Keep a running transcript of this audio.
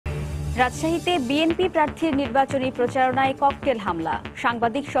রাজশাহীতে বিএনপি প্রার্থীর নির্বাচনী প্রচারণায় ককটেল হামলা,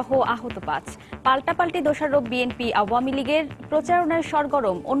 সাংবাদিক সহ আহত ৫। পাল্টাপাল্টি দোষারোপ বিএনপি আওয়ামী লীগের, প্রচারণায়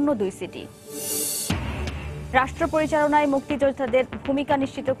সরগরম অন্য ২ সিটি। রাষ্ট্র পরিচালনায় মুক্তিযোদ্ধাদের ভূমিকা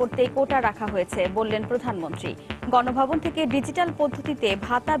নিশ্চিত করতে কোটা রাখা হয়েছে বললেন প্রধানমন্ত্রী। গণভবন থেকে ডিজিটাল পদ্ধতিতে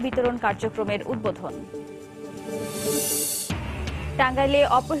ভাতা বিতরণ কার্যক্রমের উদ্বোধন। টাঙ্গাইলে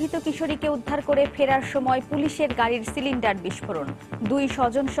অপহৃত কিশোরীকে উদ্ধার করে ফেরার সময় পুলিশের গাড়ির সিলিন্ডার বিস্ফোরণ, ২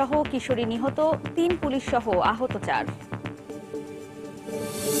 স্বজন সহ কিশোরী নিহত, ৩ পুলিশ সহ আহত ৪।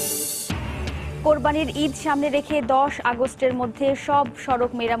 কোরবানির ঈদ সামনে রেখে ১০ আগস্টের মধ্যে সব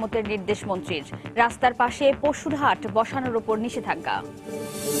সড়ক মেরামতের নির্দেশ মন্ত্রীর। রাস্তার পাশে পশুর হাট বসানোর উপর নিষেধাজ্ঞা।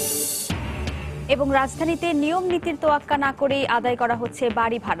 এবং রাজধানীতে নিয়ম নীতির তোয়াক্কা না করেই আদায় করা হচ্ছে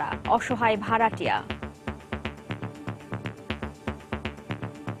বাড়ি ভাড়া, অসহায় ভাড়াটিয়া।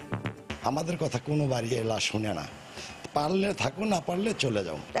 আমাদের কথা কোনো বাড়ি এলা শুনে না, পারলে থাকুন, না পারলে চলে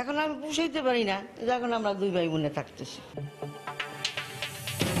যাও। এখন আমি পুষাইতে পারি না, যখন আমরা 2 ভাই বোনে থাকতেছি।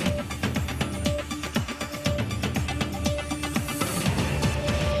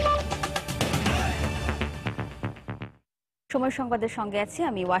 সময় সংবাদের সঙ্গে আছি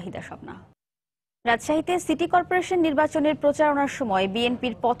আমি ওয়াহিদা স্বপ্না। রাজশাহীতে সিটি কর্পোরেশন নির্বাচনের প্রচারণার সময়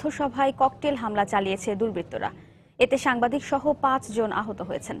বিএনপির পথসভায় ককটেল হামলা চালিয়েছে দুর্বৃত্তরা। এতে সাংবাদিক সহ ৫ জন আহত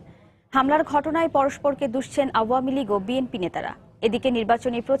হয়েছেন। হামলার ঘটনায় পরস্পরকে দুষছেন আওয়ামী লীগ ও বিএনপি নেতারা। এদিকে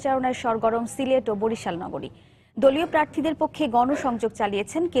নির্বাচনী প্রচারণায় সরগরম সিলেট ও বরিশাল নগরী। দলীয় প্রার্থীদের পক্ষে গণসংযোগ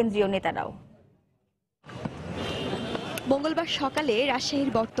চালিয়েছেন কেন্দ্রীয় নেতারাও। মঙ্গলবার সকালে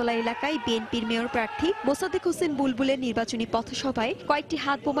রাজশাহীর বটতলা এলাকায় বিএনপির মেয়র প্রার্থী মোসাদ্দেক হোসেন বুলবুলের নির্বাচনী পথসভায় কয়েকটি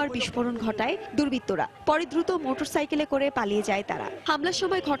হাত বোমার বিস্ফোরণ ঘটায় দুর্বৃত্তরা। পরে দ্রুত মোটরসাইকেলে করে পালিয়ে যায় তারা। হামলার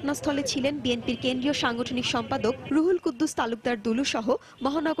সময় ঘটনাস্থলে ছিলেন বিএনপির কেন্দ্রীয় সাংগঠনিক সম্পাদক রুহুল কুদ্দুস তালুকদার দুলু সহ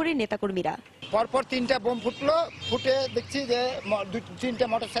মহানগরের নেতাকর্মীরা। পরপর 3টা বোম ফুটলো, ফুটে দেখছি যে 2-3টা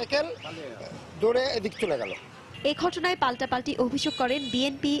মোটরসাইকেল দৌড়ে এদিক চলে গেল। এই ঘটনায় পাল্টাপাল্টি অভিযোগ করেন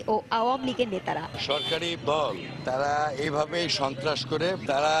বিএনপি ও আওয়ামী লীগের নেতারা। সরকারি দল তারা এইভাবেই সন্ত্রাস করে,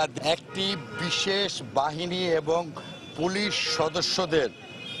 তারা একটি বিশেষ বাহিনী এবং পুলিশ সদস্যদের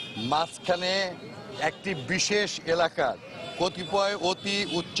মাঝখানে একটি বিশেষ এলাকার কতিপয় অতি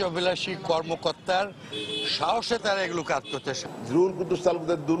উচ্চাভিলাষী কর্মকর্তার সাহসে তারা এগুলো কাজ করতেছে। রুহুল কুদ্দুস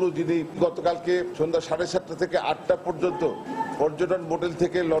তালুকদার দুলু, যিনি গতকালকে সন্ধ্যা 7:30 থেকে 8টা পর্যন্ত পর্যটন হোটেল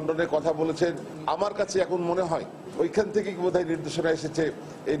থেকে লন্ডনে কথা বলেছেন, আমার কাছে এখন মনে হয় ওইখান থেকে বোধহয় নির্দেশনা এসেছে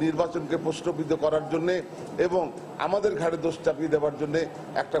এই নির্বাচনকে প্রশ্নবিদ্ধ করার জন্য এবং আমাদের ঘাড়ে দোষ চাপিয়ে দেওয়ার জন্য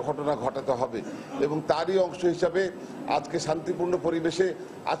একটা ঘটনা ঘটাতে হবে। এবং তারই অংশ হিসাবে আজকে শান্তিপূর্ণ পরিবেশে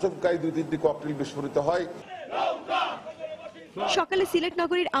আচমকাই 2-3টি ককটেল বিস্ফোরিত হয়। সকালে সিলেট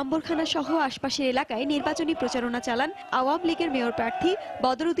নগরীর আম্বরখানা সহ আশপাশের এলাকায় নির্বাচনী প্রচারণা চালান আওয়ামী লীগের মেয়র প্রার্থী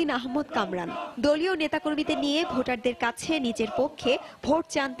বদরুদ্দিন আহমদ কামরান। দলীয় নেতাকর্মীদের নিয়ে ভোটারদের কাছে নিজের পক্ষে ভোট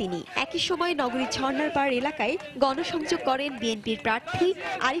চান তিনি। একই সময় নগরীর ঝর্ণারপাড় এলাকায় গণসংযোগ করেন বিএনপির প্রার্থী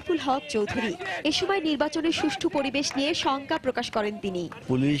আরিফুল হক চৌধুরী। এ সময় নির্বাচনের সুষ্ঠু পরিবেশ নিয়ে শঙ্কা প্রকাশ করেন তিনি।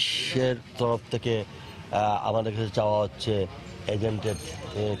 পুলিশের তরফ থেকে আমাদের কাছে চাওয়া হচ্ছে এজেন্টের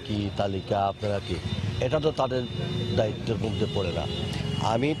কি তালিকা, আপনারা কি, এটা তো তাদের দায়িত্বের মধ্যে পড়ে না।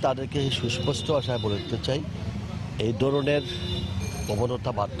 আমি তাদেরকে সুস্পষ্ট ভাষায় বলে দিতে চাই এই ধরনের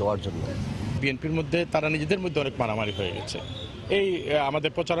প্রবণতা বাদ দেওয়ার জন্য। বিএনপির মধ্যে তারা নিজেদের মধ্যে অনেক মারামারি হয়ে গেছে এই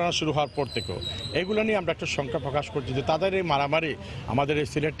আমাদের প্রচারণা শুরু হওয়ার পর থেকেও। এগুলো নিয়ে আমরা একটা শঙ্কা প্রকাশ করছি যে তাদের এই মারামারি আমাদের এই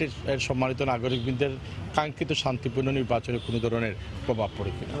সিলেটের সম্মানিত নাগরিকবৃন্দের কাঙ্ক্ষিত শান্তিপূর্ণ নির্বাচনে কোনো ধরনের প্রভাব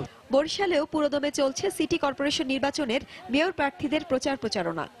পড়ে কিনা। বরিশালেও পুরোদমে চলছে সিটি কর্পোরেশন নির্বাচনের মেয়র প্রার্থীদের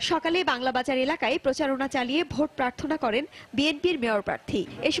প্রচারণা। সকালে বাংলাবাজার এলাকায় প্রচারণা চালিয়ে ভোট প্রার্থনা করেন বিএনপির মেয়র প্রার্থী।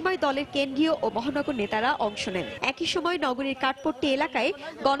 এ সময় দলের কেন্দ্রীয় ও মহানগর নেতারা অংশ নেন। একই সময় নগরীর কাঠপট্টি এলাকায়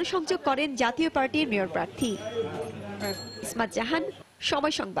গণসংযোগ করেন জাতীয় পার্টির মেয়র প্রার্থী। ইসমাত জাহান,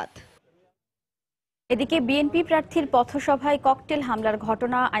 সময় সংবাদ। এদিকে বিএনপি প্রার্থীর পথসভায় ককটেল হামলার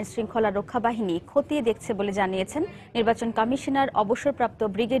ঘটনা আইনশৃঙ্খলা রক্ষা বাহিনী খতিয়ে দেখছে বলে জানিয়েছেন নির্বাচন কমিশনার অবসরপ্রাপ্ত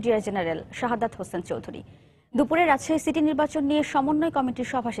ব্রিগেডিয়ার জেনারেল শাহাদাত হোসেন চৌধুরী। দুপুরে রাজশাহী সিটি নির্বাচন নিয়ে সমন্বয়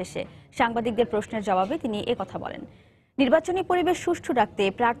কমিটির সভা শেষে সাংবাদিকদের প্রশ্নের জবাবে তিনি একথা বলেন। নির্বাচনী পরিবেশ সুষ্ঠু রাখতে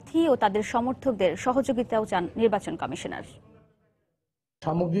প্রার্থী ও তাদের সমর্থকদের সহযোগিতাও চান নির্বাচন কমিশনার।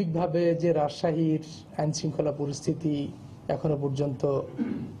 সামগ্রিকভাবে যে রাজশাহীর আইনশৃঙ্খলা পরিস্থিতি এখনো পর্যন্ত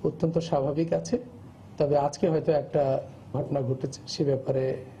অত্যন্ত স্বাভাবিক আছে, তবে আজকে হয়তো একটা ঘটনা ঘটেছে, সে ব্যাপারে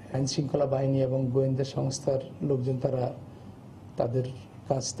আইনশৃঙ্খলা বাহিনী এবং গোয়েন্দা সংস্থার লোকজন তারা তাদের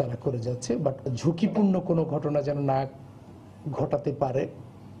কাজ তারা করে যাচ্ছে। বাট ঝুঁকিপূর্ণ কোনো ঘটনা যেন না ঘটাতে পারে,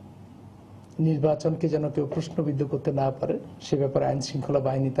 নির্বাচনকে যেন কেউ প্রশ্নবিদ্ধ করতে না পারে, সে ব্যাপারে আইনশৃঙ্খলা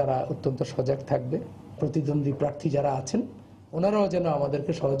বাহিনী তারা অত্যন্ত সজাগ থাকবে। প্রতিদ্বন্দ্বী প্রার্থী যারা আছেন ওনারাও যেন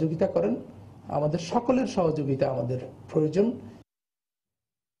আমাদেরকে সহযোগিতা করেন। আমাদের সকলের সহযোগিতা আমাদের প্রয়োজন।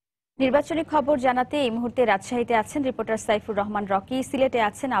 নির্বাচনী খবর জানাতে এই মুহূর্তে রাজশাহীতে আছেন রিপোর্টার সাইফুর রহমান রকি, সিলেটে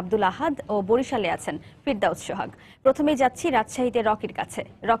আছেন আব্দুল আহাদ ও বরিশালে আছেন ফিরদাউস সোহাগ। প্রথমেই যাচ্ছি রাজশাহীতে রকির কাছে।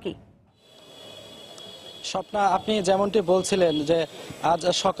 রকি, স্বপ্না, আপনি যেমনটি বলছিলেন যে আজ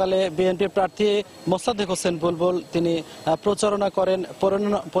সকালে বিএনপি প্রার্থী মোসাদ্দেক হোসেন বুলবুল তিনি প্রচারণা করেন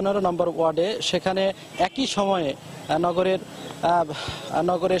 15 নম্বর ওয়ার্ডে। সেখানে একই সময়ে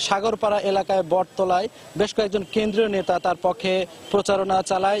নগরের সাগরপাড়া এলাকায় বটতলায় বেশ কয়েকজন কেন্দ্রীয় নেতা তার পক্ষে প্রচারণা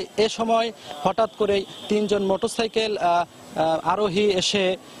চালায়। এ সময় হঠাৎ করেই 3 জন মোটরসাইকেল আরোহী এসে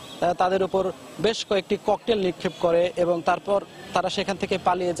তাদের উপর বেশ কয়েকটি ককটেল নিক্ষেপ করে এবং তারপর তারা সেখান থেকে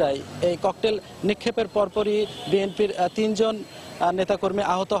পালিয়ে যায়। এই ককটেল নিক্ষেপের পরপরই বিএনপির 3 জন নেতাকর্মী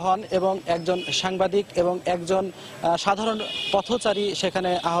আহত হন এবং একজন সাংবাদিক এবং একজন সাধারণ পথচারী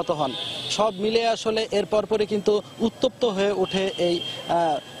সেখানে আহত হন। সব মিলে আসলে এর পরপরই কিন্তু উত্তপ্ত হয়ে ওঠে এই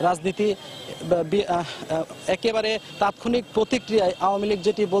রাজনীতি। একেবারে তাৎক্ষণিক প্রতিক্রিয়ায় আওয়ামী লীগ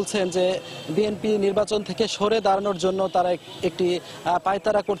যেটি বলছেন যে বিএনপি নির্বাচন থেকে সরে দাঁড়ানোর জন্য তারা একটি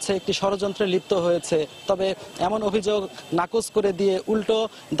পায়তারা করছে, একটি ষড়যন্ত্রে লিপ্ত হয়েছে। তবে এমন অভিযোগ নাকচ করে দিয়ে উল্টো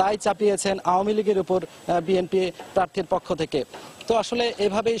দায় চাপিয়েছেন আওয়ামী লীগের উপর বিএনপি প্রার্থীর পক্ষ থেকে। তো আসলে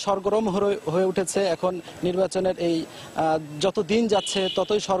এভাবেই সরগরম হয়ে উঠেছে এখন নির্বাচনের এই যত দিন যাচ্ছে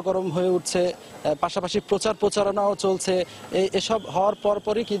ততই সরগরম হয়ে উঠছে, পাশাপাশি প্রচারণাও চলছে। এসব হওয়ার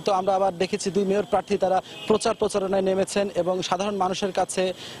পরপরই কিন্তু আমরা আবার দেখেছি 2 মেয়র প্রার্থী তারা প্রচারণায় নেমেছেন এবং সাধারণ মানুষের কাছে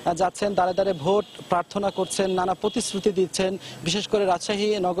যাচ্ছেন, দাঁড়ে দাঁড়ে ভোট প্রার্থনা করছেন, নানা প্রতিশ্রুতি দিচ্ছেন। বিশেষ করে রাজশাহী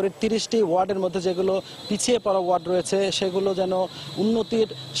নগরের 30টি ওয়ার্ডের মধ্যে যেগুলো পিছিয়ে পড়া ওয়ার্ড রয়েছে সেগুলো যেন উন্নতির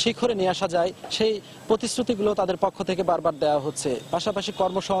শিখরে নিয়ে আসা যায়, সেই প্রতিশ্রুতিগুলো তাদের পক্ষ থেকে বারবার দেওয়া হচ্ছে। পাশাপাশি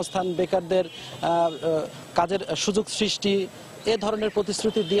কর্মসংস্থান, বেকারদের কাজের সুযোগ সৃষ্টি, এ ধরনের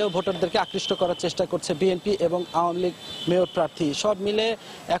প্রতিশ্রুতি দিয়েও ভোটারদেরকে আকৃষ্ট করার চেষ্টা করছে বিএনপি এবং আওয়ামী লীগ মেয়র প্রার্থী। সব মিলে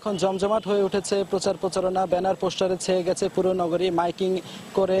এখন জমজমাট হয়ে উঠেছে প্রচারণা, ব্যানার পোস্টারে ছেয়ে গেছে পুরো নগরী, মাইকিং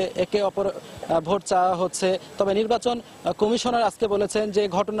করে একে অপর ভোট চাওয়া হচ্ছে। তবে নির্বাচন কমিশনার আজকে বলেছেন যে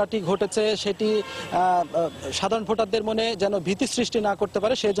ঘটনাটি ঘটেছে সেটি সাধারণ ভোটারদের মনে যেন ভীতি সৃষ্টি না করতে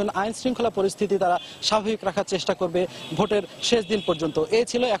পারে, সেই জন্য আইন শৃঙ্খলা পরিস্থিতি তারা স্বাভাবিক রাখার চেষ্টা করবে ভোটের শেষ দিন পর্যন্ত। এই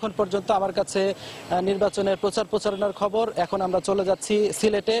ছিল এখন পর্যন্ত আমার কাছে নির্বাচনের প্রচারণার খবর। এখন আমরা চলে যাচ্ছি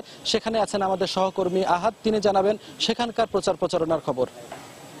সিলেটে, সেখানে আছেন আমাদের সহকর্মী আহাদ, তিনি জানাবেন সেখানকার প্রচারণার খবর।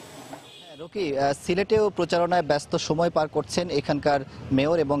 রকি, সিলেটেও প্রচারণায় ব্যস্ত সময় পার করছেন এখানকার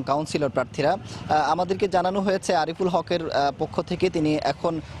মেয়র এবং কাউন্সিলর প্রার্থীরা। আমাদেরকে জানানো হয়েছে আরিফুল হকের পক্ষ থেকে তিনি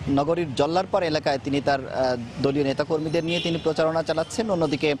এখন নগরীর জল্লারপাড় এলাকায় তিনি তার দলীয় নেতাকর্মীদের নিয়ে তিনি প্রচারণা চালাচ্ছেন।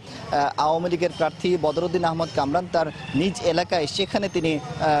 অন্যদিকে আওয়ামী লীগের প্রার্থী বদরুদ্দিন আহমদ কামরান তার নিজ এলাকায় সেখানে তিনি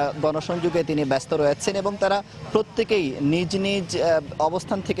গণসংযোগে তিনি ব্যস্ত রয়েছেন এবং তারা প্রত্যেকেই নিজ নিজ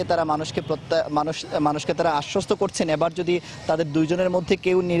অবস্থান থেকে তারা মানুষকে তারা আশ্বস্ত করছেন এবার যদি তাদের 2 জনের মধ্যে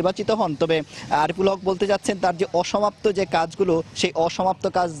কেউ নির্বাচিত হন তবে আরিফুল হক বলতে যাচ্ছেন তার যে অসমাপ্ত যে কাজগুলো সেই অসমাপ্ত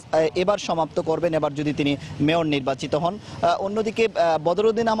কাজ এবার সমাপ্ত করবেন এবার যদি তিনি মেয়র নির্বাচিত হন। অন্যদিকে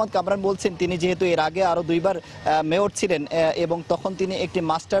বদরুদ্দিন আহমদ কামরান বলছেন তিনি যেহেতু এর আগে আরো 2 বার মেয়র ছিলেন এবং তখন তিনি একটি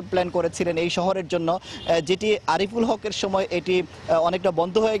মাস্টার প্ল্যান করেছিলেন এই শহরের জন্য, যেটি আরিফুল হকের সময় এটি অনেকটা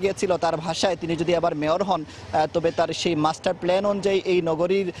বন্ধ হয়ে গিয়েছিল। তার ভাষায় তিনি যদি আবার মেয়র হন তবে তার সেই মাস্টার প্ল্যান অনুযায়ী এই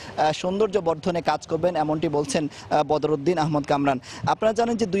নগরীর সৌন্দর্য বর্ধনে কাজ করবেন, এমনটি বলছেন বদরুদ্দিন আহমদ কামরান। আপনারা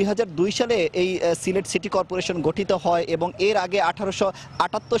জানেন যে 2002 সালে এই সিলেট সিটি কর্পোরেশন গঠিত হয় এবং এর আগে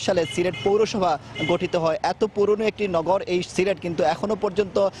 1878 সালে সিলেট পৌরসভা গঠিত হয়। এত পুরনো একটি নগর এই সিলেট, কিন্তু এখনো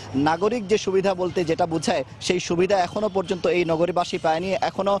পর্যন্ত নাগরিক যে সুবিধা বলতে যেটা বোঝায় সেই সুবিধা এখনো পর্যন্ত এই নগরীবাসী পায়নি।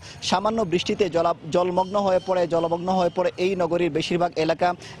 এখনো সামান্য বৃষ্টিতে জলমগ্ন হয়ে পড়ে এই নগরীর বেশিরভাগ এলাকা।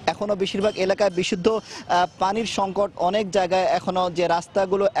 এখনো বেশিরভাগ এলাকায় বিশুদ্ধ পানির সংকট, অনেক জায়গায় এখনো যে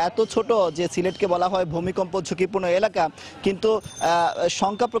রাস্তাগুলো এত ছোট যে সিলেটকে বলা হয় ভূমিকম্প ঝুঁকিপূর্ণ এলাকা, কিন্তু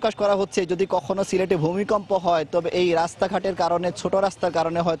শঙ্কা প্রকাশ করা হচ্ছে যদি কখনো সিলেটে ভূমিকম্প হয় তবে এই রাস্তাঘাটের কারণে, ছোট রাস্তার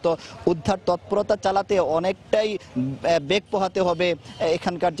কারণে হয়তো উদ্ধার তৎপরতা চালাতে অনেকটাই বেগ পোহাতে হবে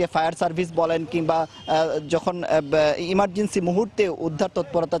এখানকার যে ফায়ার সার্ভিস বলেন কিংবা যখন ইমার্জেন্সি মুহূর্তে উদ্ধার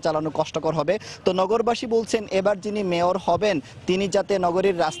তৎপরতা চালানো কষ্টকর হবে। তো নগরবাসী বলছেন এবার যিনি মেয়র হবেন তিনি যাতে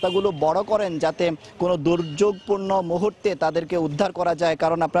নগরীর রাস্তাগুলো বড় করেন, যাতে কোনো দুর্যোগপূর্ণ মুহূর্তে তাদেরকে উদ্ধার করা যায়।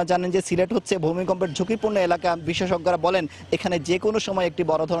 কারণ আপনারা জানেন যে সিলেট হচ্ছে ভূমিকম্পের ঝুঁকিপূর্ণ এলাকা। বিশেষজ্ঞরা বলেন এখানে যে কোনো সময় একটি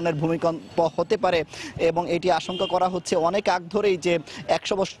বড় ধরনের ভূমিকম্প হতে পারে এবং এটি আশঙ্কা করা হচ্ছে অনেক আগ ধরেই যে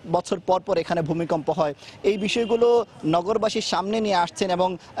 100 বছর পর পর এখানে ভূমিকম্প হয়। এই বিষয়গুলো নগরবাসীর সামনে নিয়ে আসছেন এবং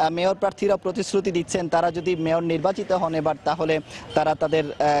মেয়র প্রার্থীরা প্রতিশ্রুতি দিচ্ছেন তারা যদি মেয়র নির্বাচিত হন এবার তাহলে তারা তাদের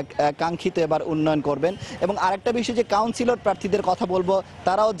কাঙ্ক্ষিত এবার উন্নয়ন করবেন। এবং আরেকটা বিষয় যে কাউন্সিলর প্রার্থীদের কথা বলবো,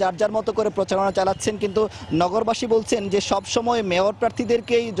 তারাও যার মতো করে প্রচারণা চালাচ্ছেন, কিন্তু নগরবাসী বলছেন যে সব সময় মেয়র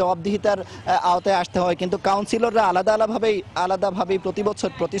প্রার্থীদেরকেই জবাবদিহিতার আওতায় আসতে হয়, কিন্তু কাউন্সিলররা আলাদাভাবেই প্রতি বছর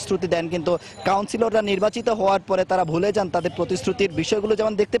প্রতিশ্রুতি প্রতিশ্রুতি দেন, কিন্তু কাউন্সিলররা নির্বাচিত হওয়ার পরে তারা ভুলে যান তাদের প্রতিশ্রুতির বিষয়গুলো।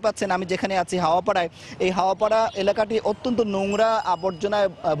 যেমন দেখতে পাচ্ছেন আমি যেখানে আছি হাওয়াপাড়ায়, এই হাওয়াপাড়া এলাকাটি অত্যন্ত নোংরা আবর্জনায়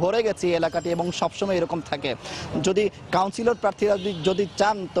ভরে গেছে এই এলাকাটি, এবং সবসময় এরকম থাকে। যদি কাউন্সিলর প্রার্থীরা যদি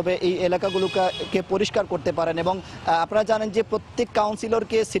চান তবে এই এলাকাগুলোকে পরিষ্কার করতে পারেন। এবং আপনারা জানেন যে প্রত্যেক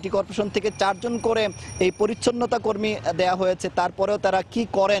কাউন্সিলরকে সিটি কর্পোরেশন থেকে 4 জন করে এই পরিচ্ছন্নতা কর্মী দেয়া হয়েছে, তারপরেও তারা কি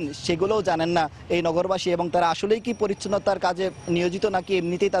করেন সেগুলোও জানেন না এই নগরবাসী, এবং তারা আসলেই কি পরিচ্ছন্নতার কাজে নিয়োজিত নাকি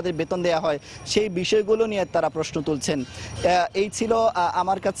এমনিতেই তাদের বেতন দেওয়া হয়, সেই বিষয়গুলো নিয়ে তারা প্রশ্ন তুলছেন। এই ছিল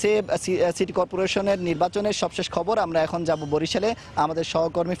আমার কাছে সিটি কর্পোরেশনের নির্বাচনের সবশেষ খবর। আমরা এখন যাব বরিশালে আমাদের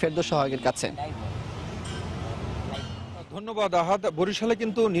সহকর্মী ফেরদৌস সোহাগের কাছে। ধন্যবাদ আহাদ। বরিশালে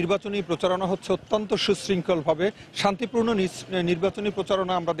কিন্তু নির্বাচনী প্রচারণা হচ্ছে অত্যন্ত সুশৃঙ্খলভাবে, শান্তিপূর্ণ নির্বাচনী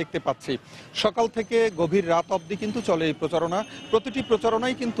প্রচারণা আমরা দেখতে পাচ্ছি। সকাল থেকে গভীর রাত অবধি কিন্তু চলে এই প্রচারণা। প্রতিটি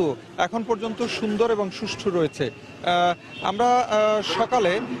প্রচারণাই কিন্তু এখন পর্যন্ত সুন্দর এবং সুষ্ঠু রয়েছে। আমরা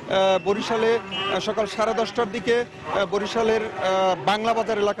সকালে বরিশালে সকাল 10:30টার দিকে বরিশালের বাংলা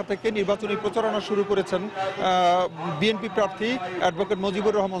বাজার এলাকা থেকে নির্বাচনী প্রচারণা শুরু করেছেন বিএনপি প্রার্থী অ্যাডভোকেট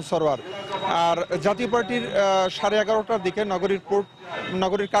মজিবুর রহমান সরোয়ার। আর জাতীয় পার্টির 11:30টার দিকে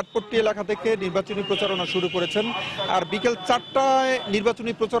নগরীর কাঠপট্টি এলাকা থেকে নির্বাচনী প্রচারণা শুরু করেছেন। আর বিকেল 4টায়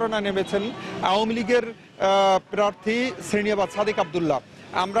নির্বাচনী প্রচারণা নেমেছেন আওয়ামী লীগের প্রার্থী শ্রেণিয়াবাদ সাদিক আব্দুল্লাহ।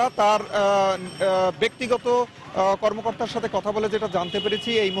 আমরা তার ব্যক্তিগত কর্মকর্তার সাথে কথা বলে যেটা জানতে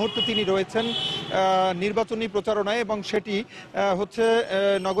পেরেছি, এই মুহূর্তে তিনি রয়েছেন নির্বাচনী প্রচারণায়, এবং সেটি হচ্ছে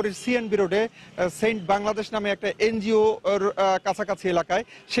নগরীর সিএনবি রোডে সেন্ট বাংলাদেশ নামে একটা এনজিও কাছাকাছি এলাকায়।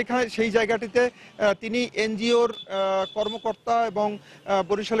 সেই জায়গাটিতে তিনি এনজিওর কর্মকর্তা এবং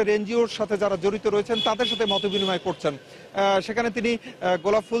বরিশালের এনজিওর সাথে যারা জড়িত রয়েছেন তাদের সাথে মতবিনিময় করছেন। সেখানে তিনি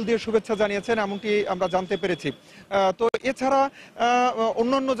গোলাপ ফুল দিয়ে শুভেচ্ছা জানিয়েছেন, এমনটি আমরা জানতে পেরেছি। তো এছাড়া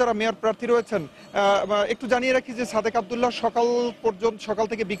অন্যান্য যারা মেয়র প্রার্থী রয়েছেন, একটু জানিয়ে রাখি যে সাদেক আব্দুল্লাহ সকাল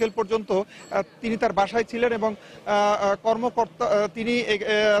থেকে বিকেল পর্যন্ত তিনি তার বাসায় ছিলেন, এবং কর্মকর্তা তিনি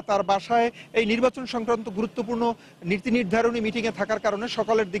তার বাসায় এই নির্বাচন সংক্রান্ত গুরুত্বপূর্ণ নীতি নির্ধারণী মিটিংয়ে থাকার কারণে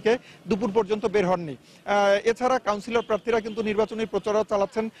সকালের দিকে দুপুর পর্যন্ত বের হননি। এছাড়া কাউন্সিলর প্রার্থীরা কিন্তু নির্বাচনী প্রচারণা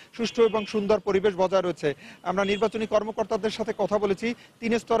চালাচ্ছেন, সুষ্ঠু এবং সুন্দর পরিবেশ বজায় রয়েছে। আমরা নির্বাচনী কর্মকর্তাদের সাথে কথা বলেছি,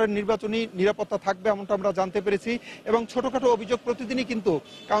 3 স্তরের নির্বাচনী নিরাপত্তা থাকবে এমনটা আমরা জানতে পেরেছি। এবং ছোটখাটো অভিযোগ প্রতিদিনই কিন্তু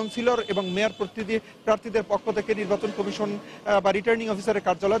কাউন্সিলর এবং মেয়র প্রার্থীদের পক্ষ থেকে নির্বাচন কমিশন বা রিটার্নিং অফিসারের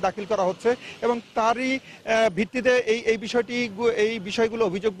কার্যালয়ে দাখিল করা হচ্ছে, এবং তারই ভিত্তিতে এই বিষয়গুলো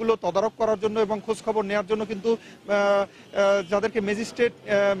অভিযোগগুলো তদারক করার জন্য এবং খোঁজ খবর নেওয়ার জন্য কিন্তু যাদেরকে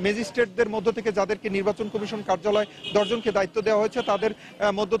ম্যাজিস্ট্রেটদের মধ্য থেকে যাদেরকে নির্বাচন কমিশন কার্যালয় 10 জনকে দায়িত্ব দেওয়া হয়েছে তাদের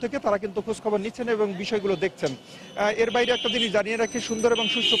মধ্য থেকে তারা কিন্তু খোঁজ খবর নিচ্ছেন এবং বিষয়গুলো দেখছেন। এর বাইরে একটা জিনিস জানিয়ে রাখি, সুন্দর এবং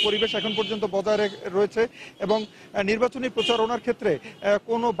সুষ্ঠু পরিবেশ এখন পর্যন্ত বজায় রয়েছে, এবং নির্বাচনী প্রচারণার ক্ষেত্রে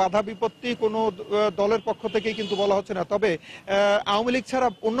কোনো বাধা বিপত্তি কোনো দলের পক্ষ থেকেই কিন্তু বলা হচ্ছে না। তবে আওয়ামী লীগ ছাড়া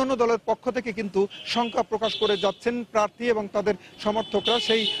অন্যান্য দলের পক্ষ থেকে কিন্তু শঙ্কা প্রকাশ করে যাচ্ছেন প্রার্থী এবং তাদের সমর্থকরা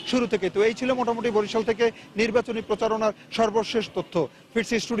সেই শুরু থেকে। তো এই ছিল মোটামুটি বরিশাল থেকে নির্বাচনী প্রচারণার সর্বশেষ তথ্য।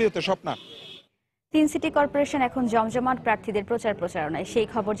 ফিরছি স্টুডিওতে স্বপ্না। 3 সিটি কর্পোরেশন এখন জমজমাট প্রার্থীদের প্রচারণায়, সেই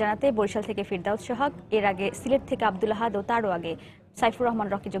খবর জানাতে বরিশাল থেকে ফিরদাউস সোহাগ, এর আগে সিলেট থেকে আব্দুল আহাদ ও তারও আগে সাইফুর রহমান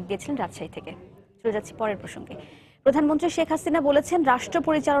রকি যোগ দিয়েছিলেন রাজশাহী থেকে। চলে যাচ্ছি পরের প্রসঙ্গে। প্রধানমন্ত্রী শেখ হাসিনা বলেছেন, রাষ্ট্র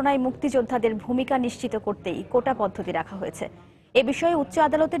পরিচালনায় মুক্তিযোদ্ধাদের ভূমিকা নিশ্চিত করতেই কোটা পদ্ধতি রাখা হয়েছে। এ বিষয়ে উচ্চ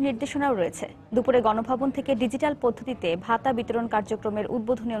আদালতের নির্দেশনাও রয়েছে। দুপুরে গণভবন থেকে ডিজিটাল পদ্ধতিতে ভাতা বিতরণ কার্যক্রমের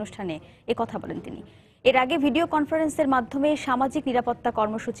উদ্বোধনী অনুষ্ঠানে একথা বলেন তিনি। এর আগে ভিডিও কনফারেন্সের মাধ্যমে সামাজিক নিরাপত্তা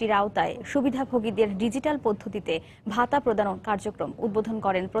কর্মসূচির আওতায় সুবিধাভোগীদের ডিজিটাল পদ্ধতিতে ভাতা প্রদান কার্যক্রম উদ্বোধন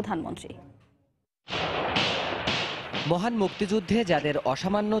করেন প্রধানমন্ত্রী। মহান মুক্তিযুদ্ধে যাদের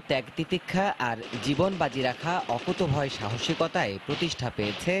অসামান্য ত্যাগ তিতিক্ষা আর জীবন বাজি রাখা অকুতভয় সাহসিকতায় প্রতিষ্ঠা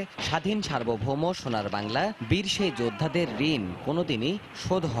পেয়েছে স্বাধীন সার্বভৌম সোনার বাংলা, বীর সেই যোদ্ধাদের ঋণ কোনোদিনই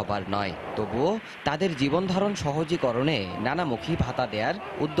শোধ হবার নয়। তবুও তাদের জীবনধারণ সহজীকরণে নানামুখী ভাতা দেওয়ার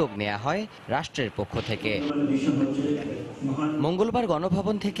উদ্যোগ নেওয়া হয় রাষ্ট্রের পক্ষ থেকে। মঙ্গলবার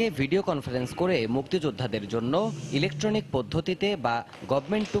গণভবন থেকে ভিডিও কনফারেন্স করে মুক্তিযোদ্ধাদের জন্য ইলেকট্রনিক পদ্ধতিতে বা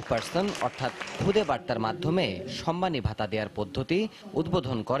গভর্নমেন্ট টু পার্সন অর্থাৎ খুদে বার্তার মাধ্যমে সম্মানী ভাতা দেওয়ার পদ্ধতি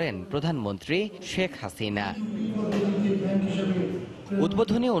উদ্বোধন করেন প্রধানমন্ত্রী শেখ হাসিনা।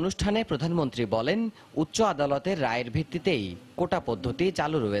 উদ্বোধনী অনুষ্ঠানে প্রধানমন্ত্রী বলেন, উচ্চ আদালতের রায়ের ভিত্তিতেই কোটা পদ্ধতি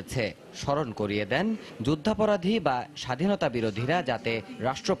চালু রয়েছে। স্মরণ করিয়ে দেন, যুদ্ধাপরাধী বা স্বাধীনতা বিরোধীরা যাতে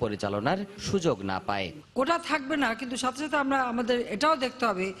রাষ্ট্র পরিচালনার সুযোগ না পায়। কোটা থাকবে না, কিন্তু সাথে সাথে আমাদের এটাও দেখতে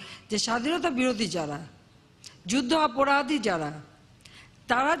হবে যে স্বাধীনতা বিরোধী যারা, যুদ্ধ অপরাধী যারা,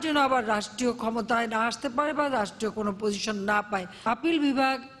 তারা যেন আবার রাষ্ট্রীয় ক্ষমতায় না আসতে পারে বা রাষ্ট্রীয় কোনো পজিশন না পায়। আপিল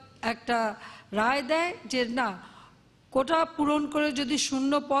বিভাগ একটা রায় দেয় যে না, কোটা পূরণ করে যদি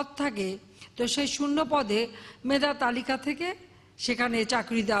শূন্য পদ থাকে তো সেই শূন্য পদে মেধা তালিকা থেকে সেখানে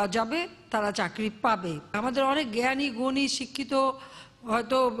চাকরি দেওয়া যাবে, তারা চাকরি পাবে। আমাদের অনেক জ্ঞানী গুণী শিক্ষিত,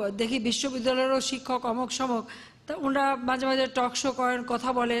 হয়তো দেখি বিশ্ববিদ্যালয়েরও শিক্ষক অমক সমক, তা ওনারা মাঝে মাঝে টক শো করেন, কথা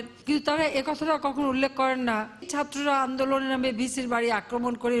বলেন, কিন্তু তারা একথাটা কখনো উল্লেখ করেন না ছাত্ররা আন্দোলনের নামে ভিসির বাড়ি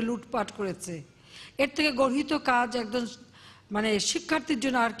আক্রমণ করে লুটপাট করেছে। এর থেকে গর্হিত কাজ একদম শিক্ষার্থীর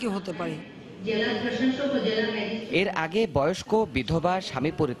জন্য আর কি হতে পারে। এর আগে বয়স্ক, বিধবা,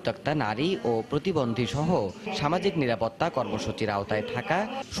 স্বামী পরিত্যক্তা নারী ও প্রতিবন্ধী সহ সামাজিক নিরাপত্তা কর্মসূচির আওতায় থাকা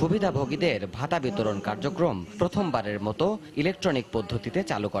সুবিধাভোগীদের ভাতা বিতরণ কার্যক্রম প্রথমবারের মতো ইলেকট্রনিক পদ্ধতিতে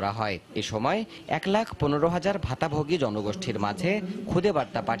চালু করা হয়। এ সময় 1,15,000 ভাতাভোগী জনগোষ্ঠীর মাঝে খুদে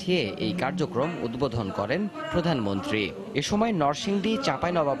বার্তা পাঠিয়ে এই কার্যক্রম উদ্বোধন করেন প্রধানমন্ত্রী। এ সময় নরসিংদী,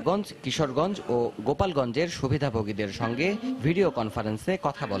 চাঁপাইনবাবগঞ্জ, কিশোরগঞ্জ ও গোপালগঞ্জের সুবিধাভোগীদের সঙ্গে ভিডিও কনফারেন্সে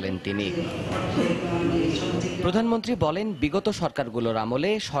কথা বলেন তিনি। প্রধানমন্ত্রী বলেন, বিগত সরকারগুলোর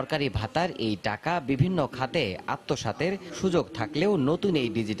আমলে সরকারি ভাতার এই টাকা বিভিন্ন খাতে আত্মসাতের সুযোগ থাকলেও নতুন এই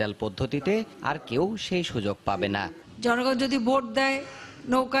ডিজিটাল পদ্ধতিতে আর কেউ সেই সুযোগ পাবে না। জনগণ যদি ভোট দেয়,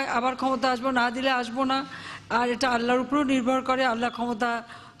 নৌকায় আবার ক্ষমতা আসবো, না দিলে আসবো না। আর এটা আল্লাহর উপরেও নির্ভর করে, আল্লাহ ক্ষমতা,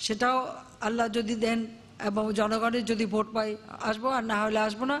 সেটাও আল্লাহ যদি দেন এবং জনগণের যদি ভোট পাই আসবো, আর না হলে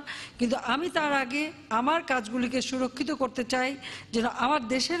আসবো না। কিন্তু আমি তার আগে আমার কাজগুলিকে সুরক্ষিত করতে চাই, যেন আমার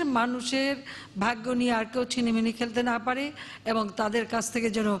দেশের মানুষের ভাগ্য নিয়ে আর কেউ ছিনিমিনি খেলতে না পারে এবং তাদের কাছ থেকে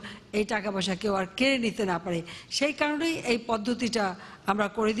যেন এই টাকা পয়সা কেউ আর কেড়ে নিতে না পারে। সেই কারণেই এই পদ্ধতিটা আমরা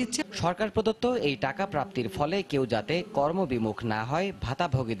করে দিচ্ছি। সরকার প্রদত্ত এই টাকা প্রাপ্তির ফলে কেউ যাতে কর্মবিমুখ না হয়,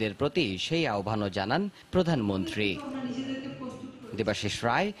 ভাতাভোগীদের প্রতি সেই আহ্বানও জানান প্রধানমন্ত্রী। দেবাশিস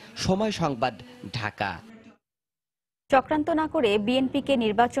রায়, সময় সংবাদ, ঢাকা। চক্রান্ত না করে বিএনপিকে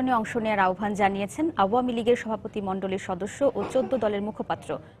নির্বাচনে অংশ নেওয়ার আহ্বান জানিয়েছেন আওয়ামী লীগের সভাপতি মণ্ডলীর সদস্য ও 14 দলের মুখপাত্র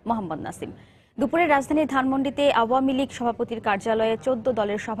মোহাম্মদ নাসিম। দুপুরে রাজধানীর ধানমন্ডিতে আওয়ামী লীগ সভাপতির কার্যালয়ে 14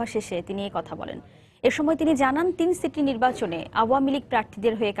 দলের সভা শেষে তিনি এই কথা বলেন। এ সময় তিনি জানান, 3 সিটি নির্বাচনে আওয়ামী লীগ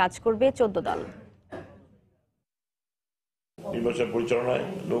প্রার্থীদের হয়ে কাজ করবে 14 দল। নির্বাচন পরিচালনায়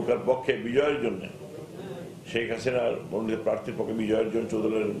নৌকার পক্ষে বিজয়ের জন্য, শেখ হাসিনার মনোনীত প্রার্থীর পক্ষে বিজয়ের জন্য 14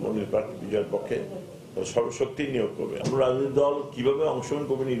 দলের মনোনীত প্রার্থী বিজয়ের পক্ষে সর্বশক্তি নিয়োগ করবে। আমরা রাজনৈতিক দল কিভাবে অংশগ্রহণ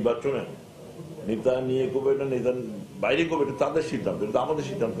করবে নির্বাচনে, নেতা নিয়ে করবে না নেতা বাইরে করবে, এটা তাদের সিদ্ধান্ত, এটা আমাদের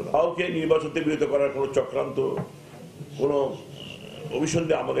সিদ্ধান্ত না। কাউকে নির্বাচন থেকে বিরত করার কোনো চক্রান্ত, কোনো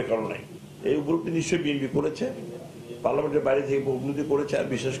অভিসন্ধি আমাদের কারণ নাই। এই উপলব্ধি নিশ্চয়ই বিএনপি করেছে, পার্লামেন্টের বাইরে থেকে উপলব্ধি করেছে, আর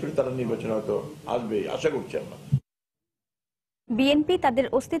বিশেষ করে তারা নির্বাচনে হয়তো আসবে আশা করছি আমরা। বিএনপি তাদের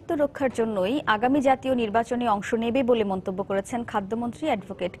অস্তিত্ব রক্ষার জন্যই আগামী জাতীয় নির্বাচনে অংশ নেবে বলে মন্তব্য করেছেন খাদ্যমন্ত্রী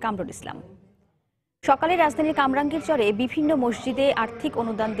অ্যাডভোকেট কামরুল ইসলাম। সকালে রাজধানীর কামরাঙ্গীর চরে বিভিন্ন মসজিদে আর্থিক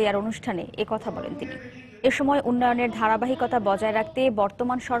অনুদান দেওয়ার অনুষ্ঠানে একথা বলেন তিনি। এ সময় উন্নয়নের ধারাবাহিকতা বজায় রাখতে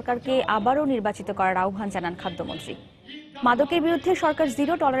বর্তমান সরকারকে আবারও নির্বাচিত করার আহ্বান জানান খাদ্যমন্ত্রী। মাদকের বিরুদ্ধে সরকার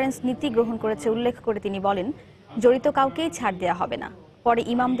জিরো টলারেন্স নীতি গ্রহণ করেছে উল্লেখ করে তিনি বলেন, জড়িত কাউকেই ছাড় দেওয়া হবে না। পরে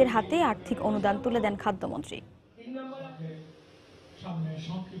ইমামদের হাতে আর্থিক অনুদান তুলে দেন খাদ্যমন্ত্রী।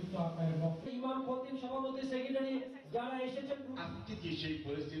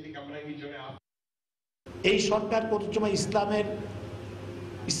 এই সরকার কোনো সময়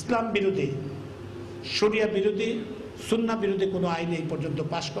ইসলাম বিরোধী, শরিয়া বিরোধী, সুন্নাহ বিরোধী কোনো আইন এই পর্যন্ত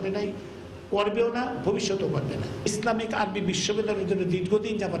পাশ করে নাই, করবেও না, ভবিষ্যতেও করবে না। ইসলামিক আরবি বিশ্ববিদ্যালয়ের জন্য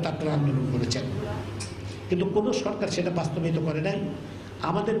দীর্ঘদিন যাবত আপনারা আন্দোলন করেছেন, কিন্তু কোনো সরকার সেটা বাস্তবায়িত করে নাই।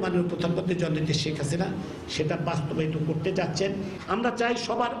 আমাদের মাননীয় প্রধানমন্ত্রী জননেত্রী শেখ হাসিনা সেটা বাস্তবায়িত করতে যাচ্ছেন। আমরা চাই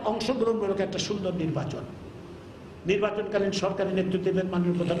সবার অংশগ্রহণমূলক একটা সুন্দর নির্বাচনকালীন সরকারি নেতৃত্ব দেবেন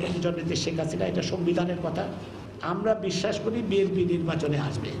মাননীয় প্রধানমন্ত্রী জননেত্রী শেখ হাসিনা, এটা সংবিধানের কথা। আমরা বিশ্বাস করি বিএনপি নির্বাচনে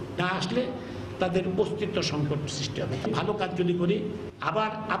আসবে, না আসলে তাদের অস্তিত্ব সংকট সৃষ্টি হবে। ভালো কাজ যদি করি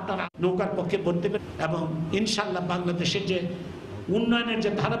আবার আপনারা নৌকার পক্ষে ভোট দেবেন এবং ইনশাআল্লাহ বাংলাদেশের যে উন্নয়নের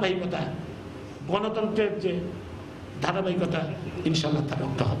যে ধারাবাহিকতা, গণতন্ত্রের যে ধারাবাহিকতা, ইনশাআল্লাহ তা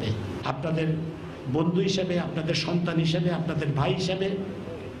রক্ষা হবে। আপনাদের বন্ধু হিসেবে, আপনাদের সন্তান হিসেবে, আপনাদের ভাই হিসেবে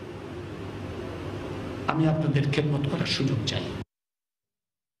আমি আপনাদের খেদমত করার সুযোগ চাই।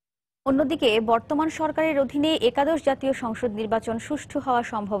 অন্যদিকে বর্তমান সরকারের অধীনে একাদশ জাতীয় সংসদ নির্বাচন সুষ্ঠু হওয়া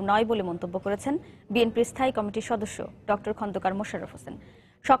সম্ভব নয় বলে মন্তব্য করেছেন বিএনপির স্থায়ী কমিটির সদস্য ডক্টর খন্দকার মোশাররফ হোসেন।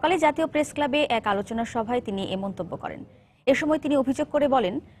 সকালে জাতীয় প্রেস ক্লাবে এক আলোচনা সভায় তিনি এ মন্তব্য করেন। এ সময় তিনি অভিযোগ করে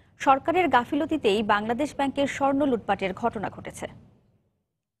বলেন, সরকারের গাফিলতিতেই বাংলাদেশ ব্যাংকের স্বর্ণ লুটপাটের ঘটনা ঘটেছে।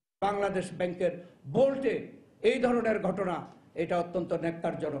 বাংলাদেশ ব্যাংকের বোল্টে এই ধরনের ঘটনা, এটা অত্যন্ত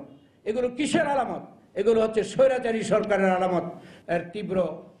ন্যক্কারজনক। এগুলো কিসের আলামত? এগুলো হচ্ছে স্বৈরাচারী সরকারের আলামত। এর তীব্র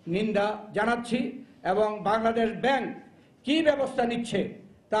নিন্দা জানাচ্ছি এবং বাংলাদেশ ব্যাংক কি ব্যবস্থা নিচ্ছে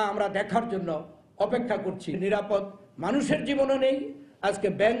তা আমরা দেখার জন্য অপেক্ষা করছি। নিরাপদ মানুষের জীবনও নেই, আজকে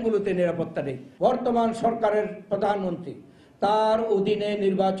ব্যাংকগুলোতে নিরাপত্তা নেই। বর্তমান সরকারের প্রধানমন্ত্রী তার অধীনে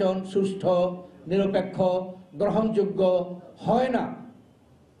নির্বাচন সুষ্ঠু, নিরপেক্ষ, গ্রহণযোগ্য হয় না,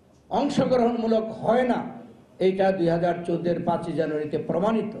 অংশগ্রহণমূলক হয় না, এইটা 2014-এর 5 জানুয়ারিতে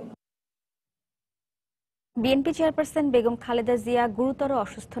প্রমাণিত। বিএনপি চেয়ারপারসন বেগম খালেদা জিয়া গুরুতর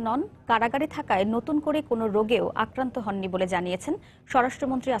অসুস্থ নন, কারাগারে থাকায় নতুন করে কোনো রোগেও আক্রান্ত হননি বলে জানিয়েছেন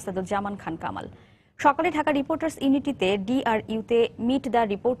স্বরাষ্ট্রমন্ত্রী আসাদুজ্জামান খান কামাল। সকালে ঢাকা রিপোর্টার্স ইউনিটিতে ডিআরইউতে মিট দ্য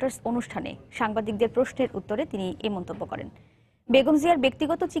রিপোর্টার্স অনুষ্ঠানে সাংবাদিকদের প্রশ্নের উত্তরে তিনি এ মন্তব্য করেন। বেগম জিয়ার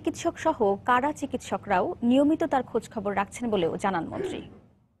ব্যক্তিগত চিকিৎসক সহ কারা চিকিৎসকরাও নিয়মিত তার খোঁজখবর রাখছেন বলেও জানান মন্ত্রী।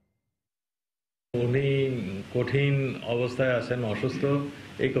 উনি কঠিন অবস্থায় আছেন, অসুস্থ,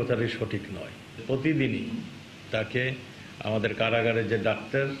 এই কথাটি সঠিক নয়। প্রতিদিনই তাকে আমাদের কারাগারের যে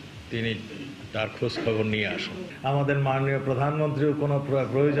ডাক্তার তিনি তার খোঁজ খবর নিয়ে আসেন। আমাদের মাননীয় প্রধানমন্ত্রীও কোনো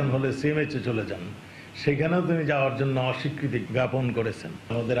প্রয়োজন হলে সিএমএইচে চলে যান, সেখানেও তিনি যাওয়ার জন্য অস্বীকৃতি জ্ঞাপন করেছেন।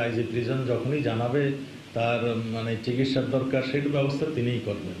 আমাদের আইজি প্রিজন যখনই জানাবে তার চিকিৎসার দরকার, সেই ব্যবস্থা তিনিই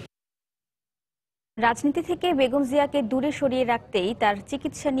করবেন। রাজনীতি থেকে বেগম জিয়াকে দূরে সরিয়ে রাখতেই তার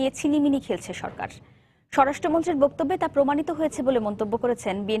চিকিৎসা নিয়ে ছিনিমিনি খেলছে সরকার। স্বরাষ্ট্রমন্ত্রীর বক্তব্যে তা প্রমাণিত হয়েছে বলে মন্তব্য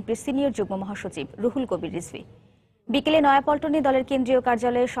করেছেন বিএনপির সিনিয়র যুগ্ম মহাসচিব রুহুল কবির রিজভী। বিকেলে নয়াপল্টনে দলের কেন্দ্রীয়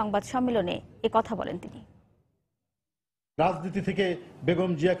কার্যালয়ে সংবাদ সম্মেলনে কথা বলেন তিনি। রাজনীতি থেকে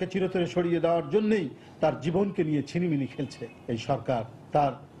বেগম জিয়াকে চিরতরে সরিয়ে দেওয়ার জন্যই তার জীবনকে নিয়ে ছিনিমিনি খেলছে এই সরকার,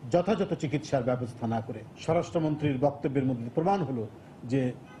 তার যথাযথ চিকিৎসার ব্যবস্থা না করে। স্বরাষ্ট্রমন্ত্রীর বক্তব্যের মধ্যে প্রমাণ হলো যে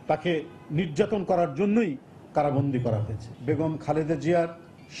তাকে নির্যাতন করার জন্যই কারাবন্দী করা হয়েছে। বেগম খালেদা জিয়ার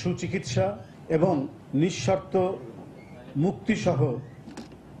সুচিকিৎসা এবং নিঃশর্ত মুক্তিসহ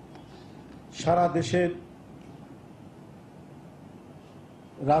সারা দেশের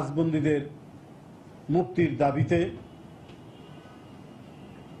রাজবন্দীদের মুক্তির দাবিতে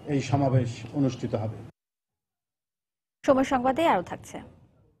এই সমাবেশ অনুষ্ঠিত হবে। সময় সংবাদে আরো থাকছে।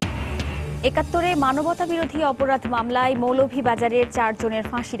 ৭১-এ মানবতা বিরোধী অপরাধ মামলায় মৌলভীবাজারের 4 জনের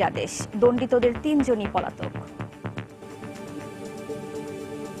ফাঁসির আদেশ, দণ্ডিতদের 3 জনই পলাতক।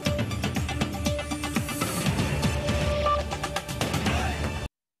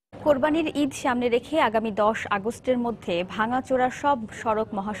 কোরবানির ঈদ সামনে রেখে আগামী 10 আগস্টের মধ্যে ভাঙাচোরা সব সড়ক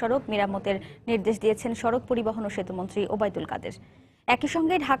মহাসড়ক মেরামতের নির্দেশ দিয়েছেন সড়ক পরিবহন ও সেতুমন্ত্রী ওবায়দুল কাদের। একই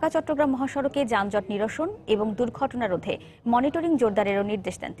সঙ্গে ঢাকা চট্টগ্রাম মহাসড়কে যানজট নিরসন এবং দুর্ঘটনা রোধে মনিটরিং জোরদারেরও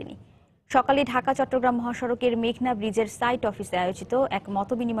নির্দেশ দেন তিনি। সকালে ঢাকা চট্টগ্রাম মহাসড়কের মেঘনা ব্রিজের সাইট অফিসে আয়োজিত এক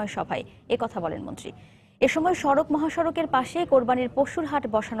মতবিনিময় সভায় একথা বলেন মন্ত্রী। এ সময় সড়ক মহাসড়কের পাশে কোরবানির পশুর হাট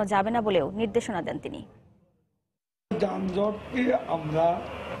বসানো যাবে না বলেও নির্দেশনা দেন তিনি। যানজটকে আমরা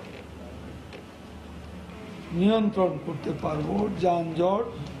নিয়ন্ত্রণ করতে পারবো, যানজট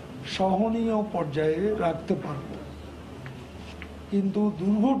সহনীয় পর্যায়ে রাখতে পারবো, কিন্তু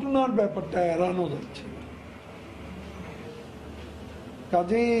দুর্ঘটনার ব্যাপারটা এড়ানো যাচ্ছে।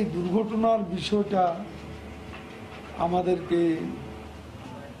 কাজে দুর্ঘটনার বিষয়টা আমাদেরকে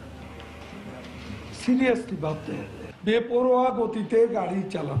সিরিয়াসলি ভাবতে হবে। বেপরোয়া গতিতে গাড়ি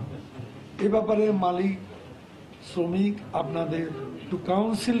চালানো, এ ব্যাপারে মালিক শ্রমিক আপনাদের একটু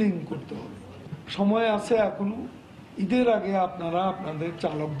কাউন্সিলিং করতে হবে। সময় আছে এখনো, ঈদের আগে আপনারা আপনাদের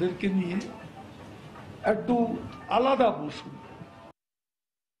চালকদেরকে নিয়ে একটু আলাদা বসুন।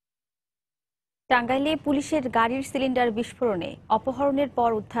 টাঙ্গাইলে পুলিশের গাড়ির সিলিন্ডার বিস্ফোরণে অপহরণের পর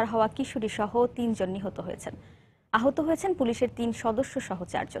উদ্ধার হওয়া কিশোরী সহ 3 জন নিহত হয়েছেন। আহত হয়েছেন পুলিশের 3 সদস্য সহ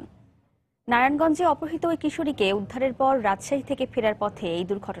 4 জন। নারায়ণগঞ্জে অপহৃত ওই কিশোরীকে উদ্ধারের পর রাজশাহী থেকে ফেরার পথে এই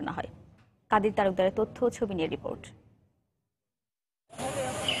দুর্ঘটনা হয়। কাদির তালুকদারের তথ্য ও ছবি নিয়ে রিপোর্ট।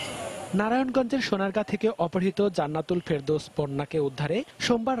 নারায়ণগঞ্জের সোনারগাঁ থেকে অপহৃত জান্নাতুল ফেরদৌস বন্যাকে উদ্ধারে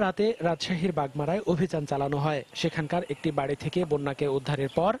সোমবার রাতে রাজশাহীর বাগমারায় অভিযান চালানো হয়। সেখানকার একটি বাড়ি থেকে বন্যাকে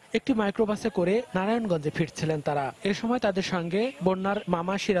উদ্ধারের পর একটি মাইক্রোবাসে করে নারায়ণগঞ্জে ফিরছিলেন তারা। এ সময় তাদের সঙ্গে বন্যার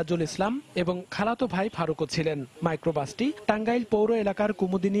মামা সিরাজুল ইসলাম এবং খালাতো ভাই ফারুকও ছিলেন। মাইক্রোবাসটি টাঙ্গাইল পৌর এলাকার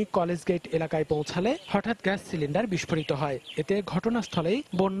কুমুদিনী কলেজ গেট এলাকায় পৌঁছালে হঠাৎ গ্যাস সিলিন্ডার বিস্ফোরিত হয়। এতে ঘটনাস্থলেই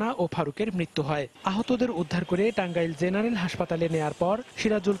বন্যা ও ফারুকের মৃত্যু হয়। আহতদের উদ্ধার করে টাঙ্গাইল জেনারেল হাসপাতালে নেয়ার পর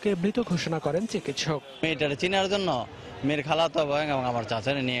সিরাজুলকে মৃত ঘোষণা করেন চিকিৎসক। মেয়েটার চিনার জন্য মেয়ের খালাতো ভাই এবং আমার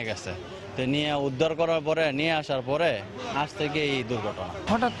চাচারে নিয়ে গেছে, তো নিয়ে উদ্ধার করার পরে নিয়ে আসার পরে আসতে গিয়ে এই দুর্ঘটনা।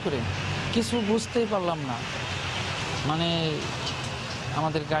 হঠাৎ করে কিছু বুঝতেই পারলাম না, মানে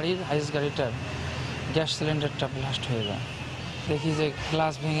আমাদের গাড়ির হাইস গাড়িটার গ্যাস সিলিন্ডারটা ব্লাস্ট হয়ে যায়। দেখি যে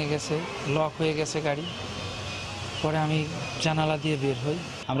গ্লাস ভেঙে গেছে, লক হয়ে গেছে গাড়ি। পরে আমি জানালা দিয়ে বের হই।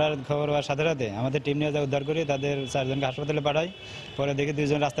 আমরা খবর হওয়ার সাথে সাথে আমাদের টিম নিয়ে যা উদ্ধার করি, তাদের 4 জনকে হাসপাতালে পাঠাই। পরে দেখি 2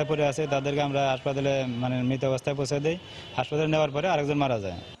 জন রাস্তায় পড়ে আছে, তাদেরকে আমরা হাসপাতালে মৃত অবস্থায় পৌঁছে দিই। হাসপাতালে নেওয়ার পরে আরেকজন মারা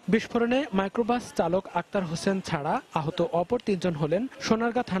যায়। বিস্ফোরণে মাইক্রোবাস চালক আক্তার হোসেন ছাড়া আহত অপর 3 জন হলেন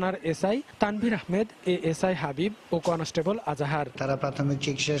সোনারগাঁ থানার এসআই তানভীর আহমেদ, এএসআই হাবিব ও কনস্টেবল আজাহার। তারা প্রাথমিক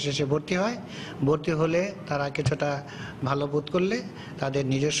চিকিৎসা শেষে ভর্তি হয়। ভর্তি হলে তারা কিছুটা ভালো বোধ করলে তাদের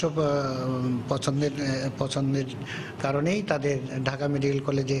নিজস্ব পছন্দের কারণেই তাদের ঢাকা মেডিকেল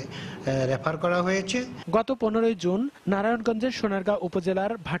কলেজে রেফার করা হয়েছে। গত 15 জুন নারায়ণগঞ্জের সোনারগাঁ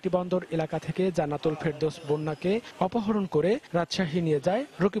উপজেলার ভাটিবন্দর এলাকা থেকে জান্নাতুল ফেরদৌস বন্যাকে অপহরণ করে রাজশাহী নিয়ে যায়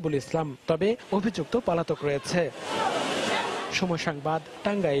রকিবুল ইসলাম। তবে অভিযুক্ত পলাতক রয়েছে। সময় সংবাদ,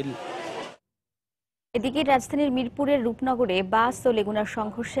 টাঙ্গাইল। এদিকে রাজধানীর মিরপুরের রূপনগরে বাস ও লেগুনার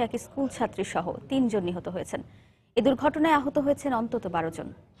সংঘর্ষে এক স্কুল ছাত্রী সহ 3 জন নিহত হয়েছেন। এ দুর্ঘটনায় আহত হয়েছেন অন্তত 12 জন।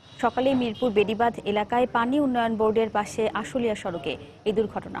 সকালে মিরপুর বেডিবাঁধ এলাকায় পানি উন্নয়ন বোর্ডের পাশে আশুলিয়া সড়কে এই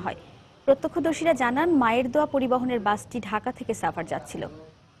দুর্ঘটনা হয়। প্রত্যক্ষদর্শীরা জানান, মায়ের দোয়া পরিবহনের বাসটি ঢাকা থেকে সাভার যাচ্ছিল,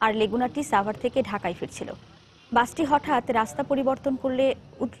 আর লেগুনাটি সাভার থেকে ঢাকায় ফিরছিল। বাসটি হঠাৎ রাস্তা পরিবর্তন করলে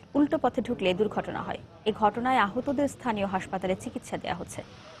উল্টো পথে ঢুকলে দুর্ঘটনা হয়। এই ঘটনায় আহতদের স্থানীয় হাসপাতালে চিকিৎসা দেওয়া হচ্ছে।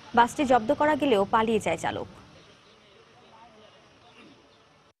 বাসটি জব্দ করা গেলেও পালিয়ে যায় চালক।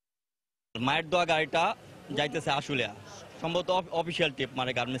 মায়ের দোয়া গাড়িটা যাইতেছে আশুলিয়া, সম্ভবত অফিসিয়াল ট্রিপ,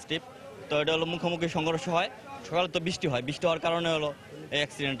 মানে গার্মেন্টস ট্রিপ। তো এটা হলো মুখোমুখি সংঘর্ষ হয়। সকালে তো বৃষ্টি হয়, বৃষ্টি হওয়ার কারণে হলো এই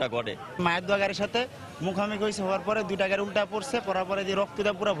অ্যাক্সিডেন্টটা ঘটে। মায়ের দোয়া গাড়ির সাথে মুখোমুখি হয়েছে, হওয়ার পরে 2টা গাড়ি উল্টা পড়ছে, পড়ার পরে যে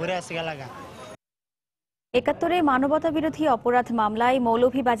রক্তটা পুরো ভরে আসছে এলাকা। ৭১ মানবতা বিরোধী অপরাধ মামলায়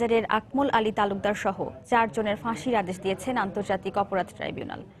মৌলভীবাজারের আকমল আলী তালুকদার সহ 4 জনের ফাঁসির আদেশ দিয়েছেন আন্তর্জাতিক অপরাধ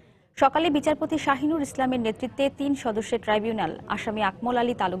ট্রাইব্যুনাল। সকালে বিচারপতি শাহিনুর ইসলামের নেতৃত্বে 3 সদস্যের ট্রাইব্যুনাল আসামি আকমল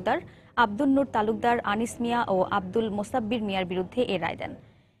আলী তালুকদার, আব্দুল নূর তালুকদার, আনিস মিয়া ও আব্দুল মোসাব্বির মিয়ার বিরুদ্ধে এ রায় দেন।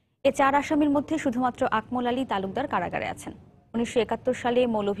 এ 4 আসামির মধ্যে শুধুমাত্র আকমল আলী তালুকদার কারাগারে আছেন। 1971 সালে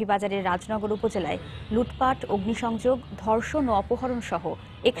মৌলভীবাজারের রাজনগর উপজেলায় লুটপাট, অগ্নিসংযোগ, ধর্ষণ ও অপহরণ সহ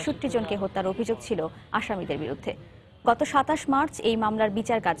 61 জনকে হত্যার অভিযোগ ছিল আসামিদের বিরুদ্ধে। গত 27 মার্চ এই মামলার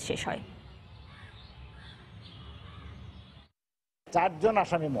বিচার কাজ শেষ হয়। 4 জন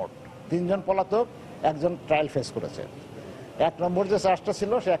আসামি মোট, 3 জন পলাতক, 1 জন ট্রায়াল ফেস করেছে। 1 নম্বর যে চার্জটা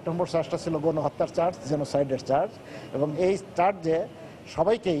ছিল, সে 1 নম্বর চার্জটা ছিল গণহত্যার চার্জ, জেনোসাইডের চার্জ, এবং এই চার্জে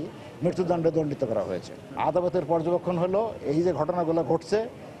সবাইকেই মৃত্যুদণ্ডে দণ্ডিত করা হয়েছে। আদালতের পর্যবেক্ষণ হলো, এই যে ঘটনাগুলো ঘটছে,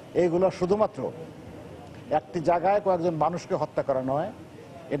 এইগুলো শুধুমাত্র একটি জায়গায় কয়েকজন মানুষকে হত্যা করা নয়,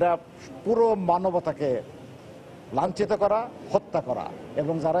 এটা পুরো মানবতাকে লাঞ্ছিত করা, হত্যা করা,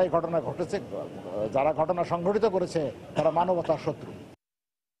 এবং যারা এই ঘটনা ঘটেছে, যারা ঘটনা সংঘটিত করেছে, তারা মানবতার শত্রু।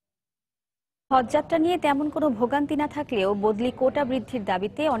 হজযাত্রা নিয়ে তেমন কোনো ভোগান্তি না থাকলেও বদলি কোটা বৃদ্ধির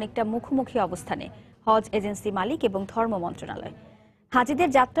দাবিতে অনেকটা মুখোমুখি অবস্থানে হজ এজেন্সি মালিক এবং ধর্ম মন্ত্রণালয়। হাজিদের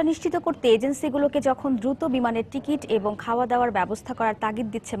যাত্রা নিশ্চিত করতে এজেন্সিগুলোকে যখন দ্রুত বিমানের টিকিট এবং খাওয়া দাওয়ার ব্যবস্থা করার তাগিদ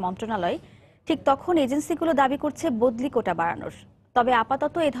দিচ্ছে মন্ত্রণালয়, ঠিক তখন এজেন্সিগুলো দাবি করছে বদলি কোটা বাড়ানোর। তবে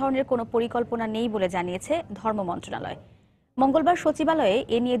আপাতত এ ধরনের কোনো পরিকল্পনা নেই বলে জানিয়েছে ধর্ম মন্ত্রণালয়। মঙ্গলবার সচিবালয়ে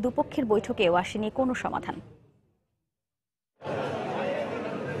এ নিয়ে দুপক্ষের বৈঠকেও আসেনি কোনো সমাধান।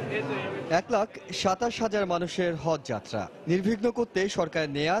 1,27,000 মানুষের হজ যাত্রা নির্বিঘ্ন করতে সরকার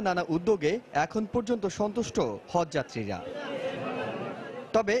নেয়া নানা উদ্যোগে এখন পর্যন্ত সন্তুষ্ট হজ যাত্রীরা।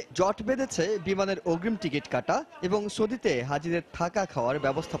 তবে জট বেঁধেছে বিমানের অগ্রিম টিকিট কাটা এবং সৌদিতে হাজিদের থাকা খাওয়ার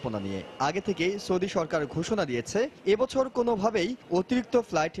ব্যবস্থাপনা নিয়ে। আগে থেকেই সৌদি সরকার ঘোষণা দিয়েছে এবছর কোনোভাবেই অতিরিক্ত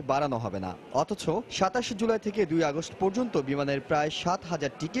ফ্লাইট বাড়ানো হবে না। অথচ 27 জুলাই থেকে 2 আগস্ট পর্যন্ত বিমানের প্রায়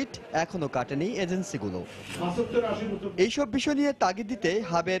 7,000 টিকিট এখনো কাটেনি এজেন্সিগুলো। এইসব বিষয় নিয়ে তাগিদ দিতে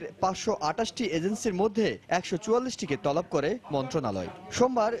হাবের 528টি এজেন্সির মধ্যে 144টিকে তলব করে মন্ত্রণালয়।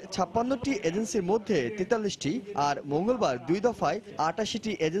 সোমবার 56টি এজেন্সির মধ্যে 43টি আর মঙ্গলবার 2 দফায় 88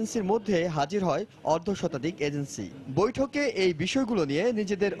 এজেন্সির মধ্যে হাজির হয় অর্ধশতাধিক এজেন্সি। বৈঠকে এই বিষয়গুলো নিয়ে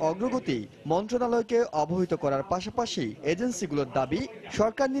নিজেদের অগ্রগতি মন্ত্রণালয়কে অবহিত করার পাশাপাশি এজেন্সিগুলোর দাবি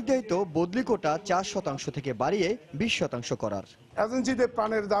সরকার নির্ধারিত বদলি কোটা 4% থেকে বাড়িয়ে 20% করার। এজেন্সিদের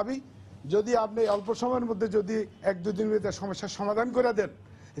প্রাণের দাবি, যদি আপনি অল্প সময়ের মধ্যে যদি 1-2 দিনের ভিতরে সমস্যার সমাধান করে দেন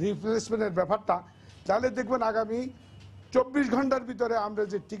রিপ্লেসমেন্টের ব্যাপারটা, তাহলে দেখবেন আগামী 24 ঘন্টার ভিতরে আমরা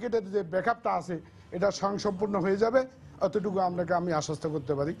যে টিকিটের যে ব্যাকআপটা আছে এটা স্বয়ংসম্পূর্ণ হয়ে যাবে। অতটুকু আমি আশ্বস্ত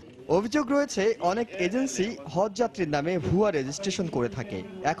করতে পারি। অভিযোগ রয়েছে অনেক এজেন্সি হজ যাত্রীর নামে ভুয়া রেজিস্ট্রেশন করে থাকে।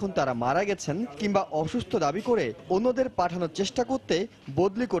 এখন তারা মারা গেছেন কিংবা অসুস্থ দাবি করে অন্যদের পাঠানোর চেষ্টা করতে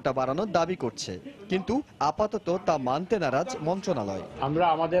বদলি কোটা বাড়ানোর দাবি করছে, কিন্তু আপাতত তা মানতে নারাজ মন্ত্রণালয়। আমরা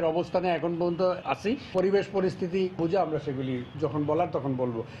আমাদের অবস্থানে এখন পর্যন্ত আছি, পরিবেশ পরিস্থিতি বুঝে আমরা সেগুলি যখন বলার তখন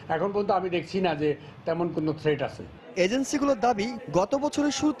বলবো। এখন পর্যন্ত আমি দেখছি না যে তেমন কোনো থ্রেট আছে। এজেন্সিগুলোর দাবি, গত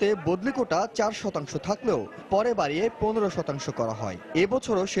বছরের শুরুতে বদলি কোটা 4% থাকলেও পরে বাড়িয়ে 15% করা হয়।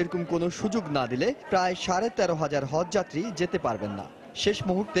 এবছরও সেরকম কোনো সুযোগ না দিলে প্রায় 13,500 হজ যাত্রী যেতে পারবেন না। শেষ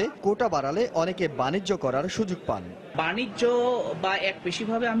মুহূর্তে কোটা বাড়ালে অনেকে বাণিজ্য করার সুযোগ পান। বাণিজ্য বা এক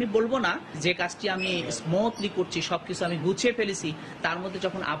পেশিভাবে আমি বলবো না, যে কাজটি আমি স্মুথলি করছি, সবকিছু আমি গুছিয়ে ফেলেছি, তার মধ্যে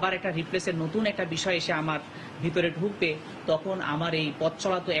যখন আবার একটা রিপ্লেসের নতুন একটা বিষয় এসে আমার ভিতরে ঢুকবে, তখন আমার এই পথ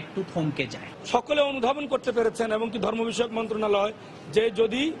চলা তো একটু থমকে যায়। সকলে অনুধাবন করতে পেরেছেন এবং কি ধর্ম বিষয়ক মন্ত্রণালয় যে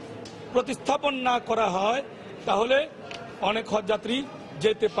যদি প্রতিস্থাপন না করা হয় তাহলে অনেক হজযাত্রী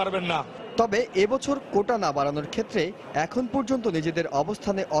যেতে পারবেন না। তবে এবছর কোটা না বাড়ানোর ক্ষেত্রে এখন পর্যন্ত নিজেদের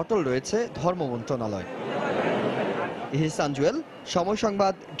অবস্থানে অটল রয়েছে ধর্ম মন্ত্রণালয়। ইহসান জুয়েল, সময়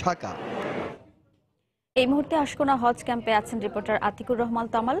সংবাদ, ঢাকা। এই মুহূর্তে আশকোনা হজ ক্যাম্পে আছেন রিপোর্টার আতিকুর রহমান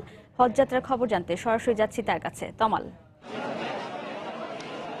তমাল। হজযাত্রার খবর জানতে সরাসরি যাচ্ছি তার কাছে। তমাল।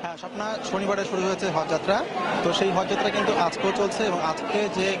 হ্যাঁ স্বপ্না, শনিবারে শুরু হয়েছে হজযাত্রা। তো সেই হজযাত্রা কিন্তু আজকেও চলছে এবং আজকে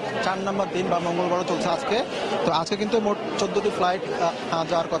যে ৪ নম্বর দিন বা মঙ্গলবারও চলছে আজকে। তো আজকে কিন্তু মোট 14টি ফ্লাইট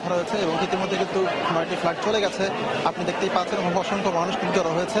যাওয়ার কথা রয়েছে এবং ইতিমধ্যে কিন্তু 9টি ফ্লাইট চলে গেছে। আপনি দেখতেই পাচ্ছেন এবং অসংখ্য মানুষ কিন্তু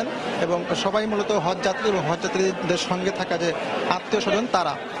জড়ো হয়েছেন এবং সবাই মূলত হজযাত্রী এবং হজযাত্রীদের সঙ্গে থাকা যে আত্মীয় স্বজন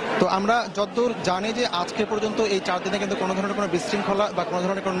তারা। তো আমরা যতদূর জানি যে আজকে পর্যন্ত এই 4 দিনে কিন্তু কোনো ধরনের কোনো বিশৃঙ্খলা বা কোনো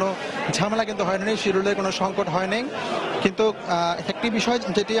ধরনের কোনো ঝামেলা কিন্তু হয়নি, শিডিউলের কোনো সংকট হয়নি। কিন্তু একটি বিষয়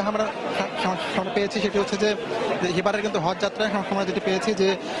যেটি আমরা পেয়েছি সেটি হচ্ছে যে এবারের কিন্তু হজ যাত্রায় আমরা যেটি পেয়েছি যে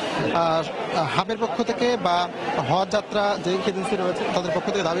হাবের পক্ষ থেকে বা হজ যাত্রা যে এজেন্সি রয়েছে তাদের পক্ষ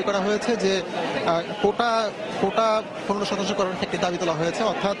থেকে দাবি করা হয়েছে যে কোটা 15% করার একটি দাবি তোলা হয়েছে।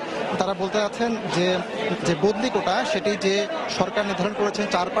 অর্থাৎ তারা বলতে চাচ্ছেন যে বদলি কোটা সেটি যে সরকার নির্ধারণ করেছেন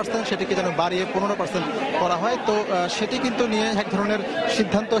 4%, সেটিকে যেন বাড়িয়ে 15% করা হয়। তো সেটি কিন্তু নিয়ে এক ধরনের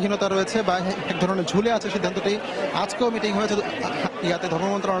সিদ্ধান্তহীনতা রয়েছে বা এক ধরনের ঝুলে আছে সিদ্ধান্তটি। আজকেও মিটিং হয়েছে ধর্ম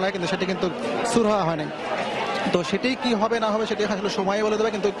মন্ত্রণালয়, কিন্তু সেটি কিন্তু শুরু হওয়া হয়নি। তো সেটি কি হবে না হবে সেটি আসলে সময় বলে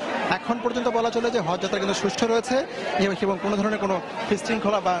দেবে। কিন্তু এখন পর্যন্ত বলা চলে যে হজ যাত্রা কিন্তু সুষ্ঠু রয়েছে এবং কোনো ধরনের কোনো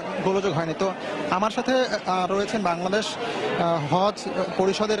বিশৃঙ্খলা বা গোলযোগ হয়নি। তো আমার সাথে রয়েছেন বাংলাদেশ হজ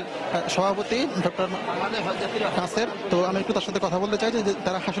পরিষদের সভাপতি ডক্টর কাসের। তো আমি একটু তার সাথে কথা বলতে চাই যে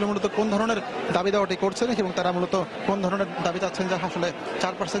তারা আসলে মূলত কোন ধরনের দাবি দাওয়াটি করছেন এবং তারা মূলত কোন ধরনের দাবি চাচ্ছেন যে আসলে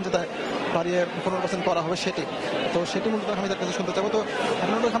 4% যেটা বাড়িয়ে 15% করা হবে সেটি। তো সেটি মূলত আমি তার কাছে শুনতে চাবো। তো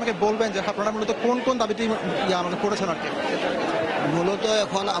আপনারা আমাকে বলবেন যে আপনারা মূলত কোন কোন দাবিটি করেছেন আর কি? মূলত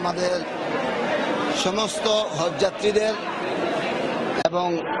এখন আমাদের সমস্ত হজযাত্রীদের এবং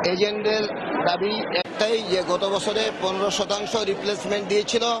এজেন্টদের দাবি একটাই, যে গত বছরে 15% রিপ্লেসমেন্ট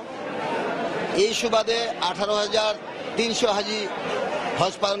দিয়েছিল। এই সুবাদে 18,300 হাজি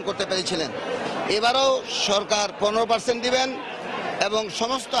হজ পালন করতে পেরেছিলেন। এবারও সরকার 15% দিবেন এবং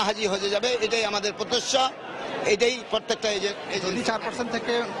সমস্ত হাজি হজে যাবে, এটাই আমাদের প্রত্যাশা। এটাই প্রত্যেকটা যদি 4%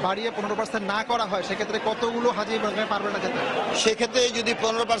 থেকে বাড়িয়ে 15% না করা হয় সেক্ষেত্রে কতগুলো হাজি পারবে না যেতে? সেক্ষেত্রে যদি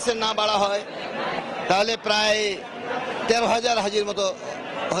 15% না বাড়া হয় তাহলে প্রায় 13,000 হাজির মতো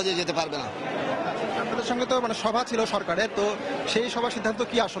হজে যেতে পারবে না। আপনাদের সঙ্গে তো সভা ছিল সরকারের, তো সেই সভার সিদ্ধান্ত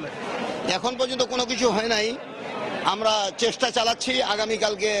কি আসলে? এখন পর্যন্ত কোনো কিছু হয় নাই। আমরা চেষ্টা চালাচ্ছি।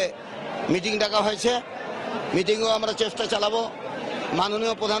 আগামীকালকে মিটিং ডাকা হয়েছে, মিটিংও আমরা চেষ্টা চালাবো।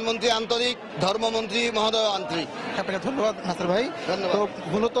 মাননীয় প্রধানমন্ত্রী আন্তরিক, ধর্মমন্ত্রী মহোদয় আন্তরিক। আপনাকে ধন্যবাদ নাসির ভাই। তো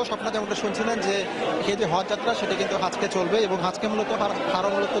মূলত স্বপ্না যেমনটা শুনছিলেন যে এই যে হজ যাত্রা সেটা কিন্তু আজকে চলবে এবং আজকে মূলত আরো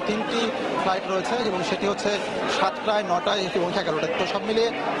মূলত 3টি ফ্লাইট রয়েছে এবং সেটি হচ্ছে 7টায়, 9টায় এবং 11টায়। তো সব মিলিয়ে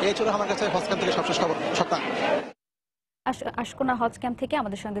এই ছিল আমার কাছে হজ ক্যাম্প থেকে সবশেষ খবর। স্বপ্না। আশকোনা হজ ক্যাম্প থেকে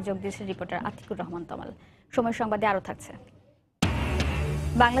আমাদের সঙ্গে যোগ দিয়েছে রিপোর্টার আতিকুর রহমান তমাল। সময় সংবাদে আরো থাকছে।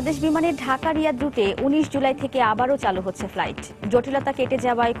 বাংলাদেশ বিমানের ঢাকা রিয়াদ রুটে 19 জুলাই থেকে আবারও চালু হচ্ছে ফ্লাইট। জটিলতা কেটে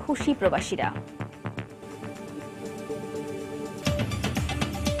যাওয়ায় খুশি প্রবাসীরা।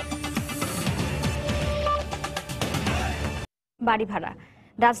 বাড়ি ভাড়া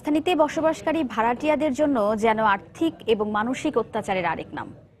রাজধানীতে বসবাসকারী ভাড়াটিয়াদের জন্য যেন আর্থিক এবং মানসিক অত্যাচারের আরেক নাম।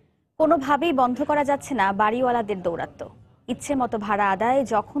 কোনোভাবেই বন্ধ করা যাচ্ছে না বাড়িওয়ালাদের দৌরাত্ম্য। ইচ্ছে মতো ভাড়া আদায়,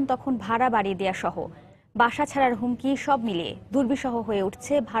 যখন তখন ভাড়া বাড়িয়ে দেয়া সহ বাসা ছাড়ার হুমকি, সব মিলিয়ে দুর্বিষহ হয়ে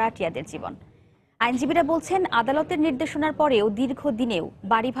উঠছে ভাড়াটিয়াদের জীবন। আইনজীবীরা বলছেন, আদালতের নির্দেশনার পরেও দীর্ঘদিনেও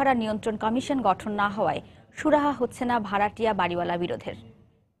বাড়ি ভাড়া নিয়ন্ত্রণ কমিশন গঠন না হওয়ায় সুরাহা হচ্ছে না ভাড়াটিয়া বাড়িওয়ালা বিরোধের।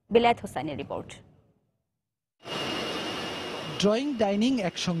 বেলায়েত হোসেনের রিপোর্ট। ড্রয়িং ডাইনিং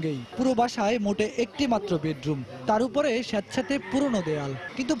একসঙ্গেই, পুরো বাসায় মোটে একটি মাত্র বেডরুম, তার উপরে স্যাঁতস্যাঁতে পুরনো দেয়াল।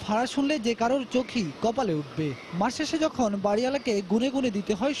 কিন্তু ভাড়া শুনলে যে কারোর চোখই কপালে উঠবে। মাস শেষে যখন বাড়িওয়ালাকে গুনে গুনে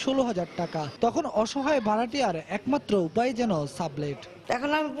দিতে হয় 16,000 টাকা, তখন অসহায় ভাড়াটিয়ার একমাত্র উপায় যেন সাবলেট। এখন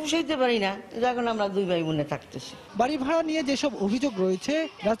আমি পুষাইতে পারি না, যখন আমরা দুই ভাই বোনে থাকতেছি। বাড়ি ভাড়া নিয়ে যেসব অভিযোগ রয়েছে,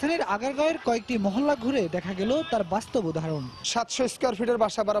 রাজধানীর আগারগাঁওয়ের কয়েকটি মহল্লা ঘুরে দেখা গেল তার বাস্তব উদাহরণ। 700 স্কোয়ার ফিটের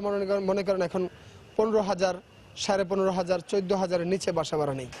বাসা ভাড়া মনে করেন এখন 15,000, 15,500 14,000-এর নিচে বাসা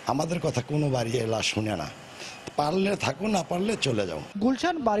ভাড়া নেই। আমাদের কথা কোনো বাড়ি এলা শুনে না, পারলে থাকুন, না পারলে চলে যাও।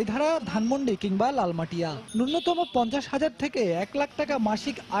 গুলশান, বাড়িধারা, ধানমন্ডি কিংবা লালমাটিয়া, ন্যূনতম 50,000 থেকে 1 লাখ টাকা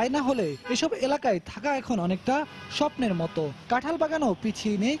মাসিক আয় না হলে এসব এলাকায় থাকা এখন অনেকটা স্বপ্নের মতো। কাঁঠাল বাগানও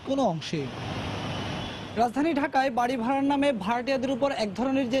পিছিয়ে নেই কোনো অংশে। রাজধানী ঢাকায় বাড়ি ভাড়ার নামে ভাড়াটিয়াদের উপর এক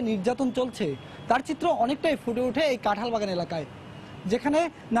ধরনের যে নির্যাতন চলছে তার চিত্র অনেকটাই ফুটে ওঠে এই কাঁঠাল বাগান এলাকায়, যেখানে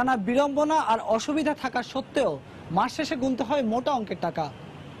নানা বিড়ম্বনা আর অসুবিধা থাকা সত্ত্বেও মাস শেষে গুনতে হয় মোটা অঙ্কের টাকা।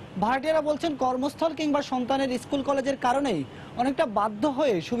 ভাড়াটিয়ারা বলছেন কর্মস্থল কিংবা সন্তানের স্কুল কলেজের কারণেই অনেকটা বাধ্য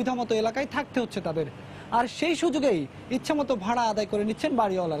হয়ে সুবিধামতো এলাকায় থাকতে হচ্ছে তাদের, আর সেই সুযোগেই ইচ্ছামতো ভাড়া আদায় করে নিচ্ছেন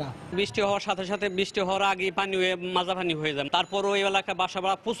বাড়িওয়ালারা। বৃষ্টি হওয়ার সাথে সাথে বৃষ্টি হওয়ার আগে পানি হয়ে মাজা পানি হয়ে যায়, তারপরও এই এলাকায় বাসা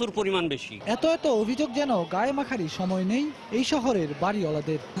ভাড়া প্রচুর পরিমাণ বেশি। এত অভিযোগ যেন গায়ে মাখারই সময় নেই এই শহরের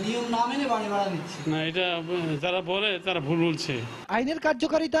বাড়িওয়ালাদের। নিয়ম না মেনে বাড়ি ভাড়া নিচ্ছে না, এটা যারা বলে তারা ভুল বলছে। আইনের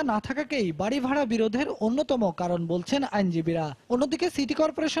কার্যকারিতা না থাকাকেই বাড়ি ভাড়া বিরোধের অন্যতম কারণ বলছেন আইনজীবীরা। অন্যদিকে সিটি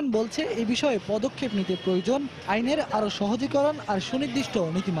কর্পোরেশন বলছে এই বিষয়ে পদক্ষেপ নিতে প্রয়োজন আইনের আরো সহজীকরণ আর সুনির্দিষ্ট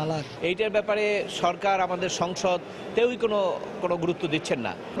নীতিমালার। এইটার ব্যাপারে সরকার, আমাদের সংসদ কেউই কোনো গুরুত্ব দিচ্ছেন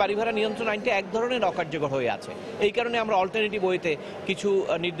না। বাড়ি ভাড়া নিয়ন্ত্রণ আইনটা এক ধরনের অকার্যকর হয়ে আছে, এই কারণে আমরা অল্টারনেটিভ ওয়েতে কিছু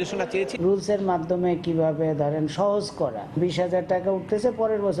নির্দেশনা চেয়েছি। রুলসের মাধ্যমে কিভাবে ধরেন সহজ করা, 20,000 টাকা উঠতেছে,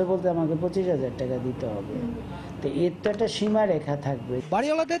 পরের বছর বলতে আমাকে 25,000 টাকা দিতে হবে, তো এর তো একটা সীমা রেখা থাকবে।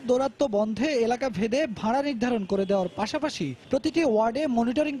 বাড়িওয়ালাদের দৌরাত্ম্য বন্ধে এলাকা ভেদে ভাড়া নির্ধারণ করে দেওয়ার পাশাপাশি প্রতিটি ওয়ার্ডে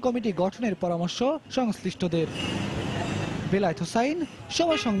মনিটরিং কমিটি গঠনের পরামর্শ সংশ্লিষ্টদের। বেলায়েত হোসাইন,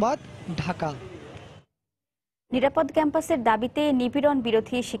 সময় সংবাদ, ঢাকা। নিরাপদ ক্যাম্পাসের দাবিতে নিপীড়ন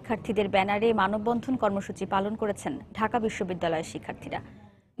বিরোধী শিক্ষার্থীদের ব্যানারে মানববন্ধন কর্মসূচি পালন করেছেন ঢাকা বিশ্ববিদ্যালয়ের শিক্ষার্থীরা।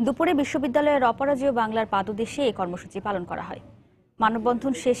 দুপুরে বিশ্ববিদ্যালয়ের অপরাজেয় বাংলার পাদদেশে এই কর্মসূচি পালন করা হয়।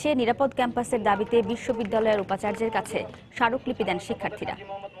 মানববন্ধন শেষে নিরাপদ ক্যাম্পাসের দাবিতে বিশ্ববিদ্যালয়ের উপাচার্যের কাছে স্মারকলিপি দেন শিক্ষার্থীরা।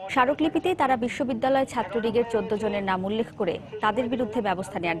 স্মারকলিপিতে তারা বিশ্ববিদ্যালয় ছাত্রলীগের 14 জনের নাম উল্লেখ করে তাদের বিরুদ্ধে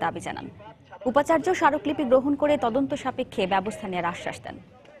ব্যবস্থা নেওয়ার দাবি জানান। উপাচার্য স্মারকলিপি গ্রহণ করে তদন্ত সাপেক্ষে ব্যবস্থা নেওয়ার আশ্বাস দেন।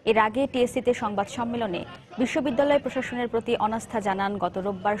 এর আগে টিএসসিতে সংবাদ সম্মেলনে বিশ্ববিদ্যালয় প্রশাসনের প্রতি অনাস্থা জানান গত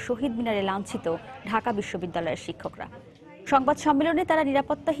রোববার শহীদ মিনারে লাঞ্ছিত ঢাকা বিশ্ববিদ্যালয়ের শিক্ষকরা। সংবাদ সম্মেলনে তারা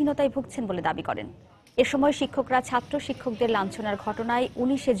নিরাপত্তাহীনতায় ভুগছেন বলে দাবি করেন। এ সময় শিক্ষকরা ছাত্র শিক্ষকদের লাঞ্ছনার ঘটনায়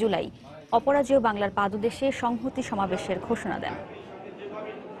 19 জুলাই অপরাজেয় বাংলার পাদদেশে সংহতি সমাবেশের ঘোষণা দেন।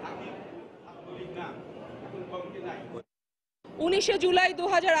 19 জুলাই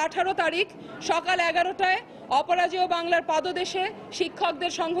 2018 তারিখ সকাল 11টায় অপরাজেয় বাংলার পাদদেশে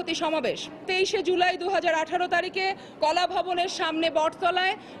শিক্ষকদের সংহতি সমাবেশ। 23 জুলাই 2018 তারিখে কলা ভবনের সামনে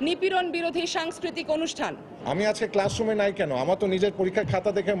বটতলায় নিপীড়ন বিরোধী সাংস্কৃতিক অনুষ্ঠান। আমি আজকে ক্লাসরুমে নাই কেন? আমার তো নিজের পরীক্ষার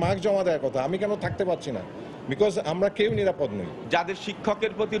খাতা দেখে মার্কস জমা দেওয়ার কথা, আমি কেন থাকতে পারছি না? বিকজ আমরা কেউ নিরাপদ নই। যাদের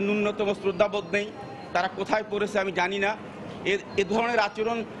শিক্ষকের প্রতি ন্যূনতম শ্রদ্ধাবোধ নেই, তারা কোথায় পড়েছে আমি জানি না। এ ধরনের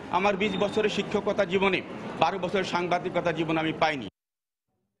আচরণ আমার 20 বছরের শিক্ষকতা জীবনে, 12 বছরের সাংবাদিকতা জীবনে আমি পাইনি।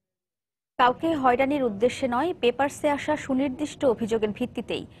 কাউকে হয়রানির উদ্দেশ্যে নয়, পেপারসে আসা সুনির্দিষ্ট অভিযোগের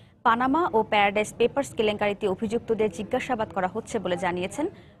ভিত্তিতেই পানামা ও প্যারাডাইস পেপারস কেলেঙ্কারিতে অভিযুক্তদের জিজ্ঞাসাবাদ করা হচ্ছে বলে জানিয়েছেন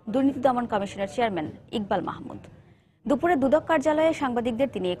দুর্নীতি দমন কমিশনের চেয়ারম্যান ইকবাল মাহমুদ। দুপুরে দুদক কার্যালয়ে সাংবাদিকদের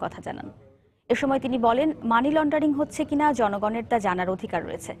তিনি এই কথা জানান। এ সময় তিনি বলেন, মানি লন্ডারিং হচ্ছে কিনা জনগণের তা জানার অধিকার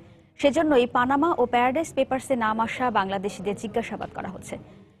রয়েছে, সেজন্যই পানামা ও প্যারাডাইস পেপারসে নাম আসা বাংলাদেশিদের জিজ্ঞাসাবাদ করা হচ্ছে।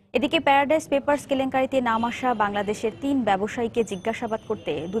 এদিকে প্যারাডাইস পেপারস কেলেঙ্কারিতে নাম আসা বাংলাদেশের 3 ব্যবসায়ীকে জিজ্ঞাসাবাদ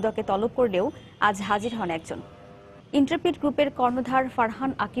করতে দুদকে তলব করলেও আজ হাজির হন একজন। ইন্টারপিট গ্রুপের কর্ণধার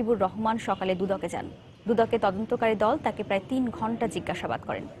ফারহান আকিবুর রহমান সকালে দুদকে যান। দুদকে তদন্তকারী দল তাকে প্রায় 3 ঘণ্টা জিজ্ঞাসাবাদ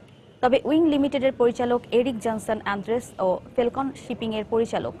করেন। তবে উইং লিমিটেডের পরিচালক এরিক জনসন অ্যান্ড্রেস ও ফেলকন শিপিং এর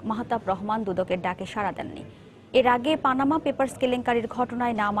পরিচালক মাহতাব রহমান দুদকের ডাকে সাড়া দেননি। এর আগে পানামা পেপারস কেলেঙ্কারির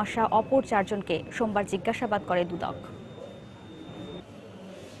ঘটনায় নাম আসা অপর 4 জনকে সোমবার জিজ্ঞাসাবাদ করে দুদক।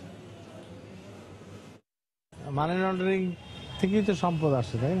 মানি লন্ডারিং থেকেই তো সম্পদ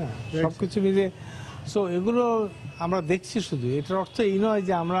আসে, তাই না? সবকিছু মিলে এগুলো আমরা দেখছি। শুধু এটার অর্থ এই নয়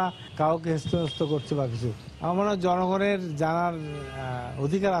যে আমরা কাউকে হেস্তনেস্ত করছি বা কিছু। আমার মনে হয় জনগণের জানার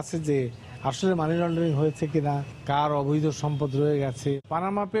অধিকার আছে যে আসলে মানি লন্ডারিং হয়েছে কিনা, কার অবৈধ সম্পদ রয়ে গেছে।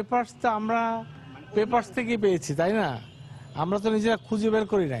 পানামা পেপারস তো আমরা পেপারস থেকেই পেয়েছি, তাই না? আমরা তো নিজেরা খুঁজে বের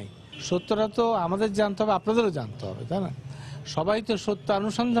করি নাই। সত্যটা তো আমাদের জানতে হবে, আপনাদেরও জানতে হবে, তাই না? সবাই তো সত্য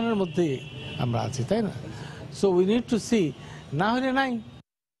অনুসন্ধানের মধ্যেই আমরা আছি, তাই না? So we need to C, না হলে নাই।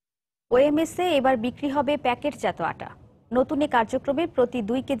 ওএমএসে এবার বিক্রি হবে প্যাকেটজাত আটা। নতুন এই কার্যক্রমে প্রতি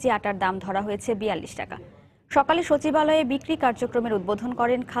 2 কেজি আটার দাম ধরা হয়েছে 42 টাকা। সকালে সচিবালয়ে বিক্রি কার্যক্রমের উদ্বোধন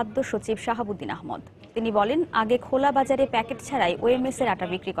করেন খাদ্য সচিব শাহাবুদ্দিন আহমদ। তিনি বলেন, আগে খোলা বাজারে প্যাকেট ছাড়াই ওএমএসের আটা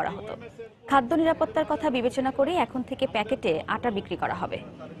বিক্রি করা হতো। খাদ্য নিরাপত্তার কথা বিবেচনা করে এখন থেকে প্যাকেটে আটা বিক্রি করা হবে।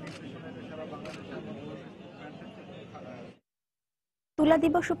 তুলা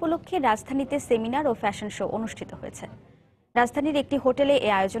দিবস উপলক্ষে রাজধানীতে সেমিনার ও ফ্যাশন শো অনুষ্ঠিত হয়েছে। রাজধানীর একটি হোটেলে এ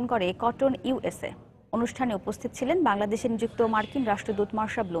আয়োজন করে কটন ইউএসএ। অনুষ্ঠানে উপস্থিত ছিলেন বাংলাদেশে নিযুক্ত মার্কিন রাষ্ট্রদূত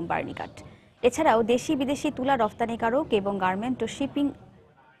মার্শা ব্লুম বার্নিকাট। এছাড়াও দেশি বিদেশি তুলা রফতানিকারক এবং গার্মেন্ট ও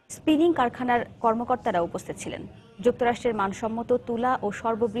স্পিনিং কারখানার কর্মকর্তারা উপস্থিত ছিলেন। যুক্তরাষ্ট্রের মানসম্মত তুলা ও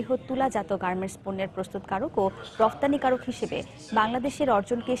সর্ববৃহৎ তুলাজাত গার্মেন্টস পণ্যের প্রস্তুতকারক ও রফতানিকারক হিসেবে বাংলাদেশের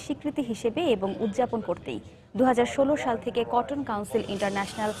অর্জনকে স্বীকৃতি হিসেবে এবং উদযাপন করতেই 2016 সাল থেকে cotton council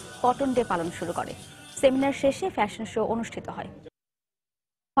international cotton day পালন শুরু করে। সেমিনার শেষে ফ্যাশন শো অনুষ্ঠিত হয়।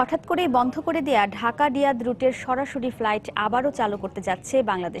 হঠাৎ করেই বন্ধ করে দেয়া ঢাকা রিয়াদ রুটের সরাসরি ফ্লাইট আবারও চালু করতে যাচ্ছে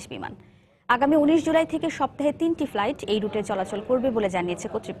বাংলাদেশ বিমান। আগামী 19 জুলাই থেকে সপ্তাহে 3টি ফ্লাইট এই রুটে চলাচল করবে বলে জানিয়েছে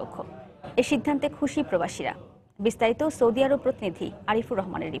কর্তৃপক্ষ। এই সিদ্ধান্তে খুশি প্রবাসীরা। বিস্তারিত সৌদি আরব প্রতিনিধি আরিফুর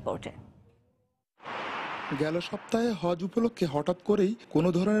রহমানের রিপোর্টে। গেল সপ্তাহে হজ উপলক্ষে হঠাৎ করেই কোনো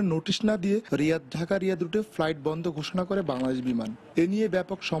ধরনের নোটিশ না দিয়ে ঢাকা রিয়াদ রুটে ফ্লাইট বন্ধ ঘোষণা করে বাংলাদেশ বিমান। এ নিয়ে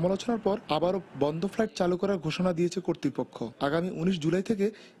ব্যাপক সমালোচনার পর আবারও বন্ধ ফ্লাইট চালু করার ঘোষণা দিয়েছে কর্তৃপক্ষ। আগামী 19 জুলাই থেকে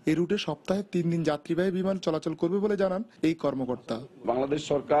এই রুটে সপ্তাহে 3 দিন যাত্রীবাহী বিমান চলাচল করবে বলে জানান এই কর্মকর্তা। বাংলাদেশ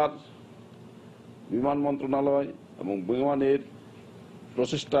সরকার, বিমান মন্ত্রণালয় এবং বিমানের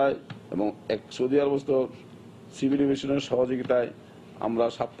প্রচেষ্টায় এবং সৌদি আরবস্থ সিভিল এভিয়েশনের সহযোগিতায় আমরা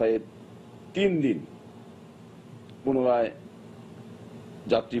সপ্তাহে 3 দিন পুনরায়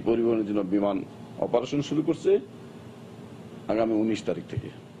যাত্রী পরিবহনের জন্য বিমান অপারেশন শুরু করছে আগামী 19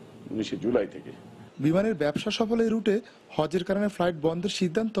 জুলাই থেকে। বিমানের ব্যবসা সফল এই রুটে হজের কারণে ফ্লাইট বন্ধের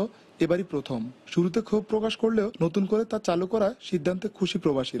সিদ্ধান্ত এবারই প্রথম। শুরুতে ক্ষোভ প্রকাশ করলেও নতুন করে তা চালু করার সিদ্ধান্তে খুশি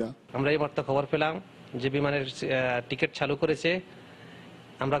প্রবাসীরা। আমরা এই মাত্র খবর পেলাম যে বিমানের টিকিট চালু করেছে,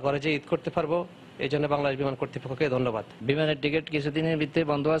 আমরা ঘরে যে ঈদ করতে পারবো। এই জন্য বাংলাদেশ বিমান কর্তৃপক্ষকে ধন্যবাদ। বিমানের টিকিট কিছুদিনের ভিতরে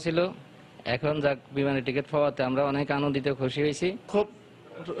বন্ধ ছিল, এখন যাক বিমানের টিকিট পাওয়াতে আমরা অনেক আনন্দিত খুশি হয়েছি। খুব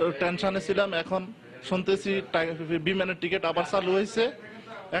টেনশনে ছিলাম, এখন শুনতেছি বিমানের টিকিট আবার চালু হয়েছে,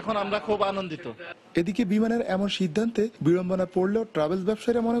 এখন আমরা খুব আনন্দিত। এদিকে বিমানের এমন সিদ্ধান্তে বিড়ম্বনা পড়লেও ট্রাভেলস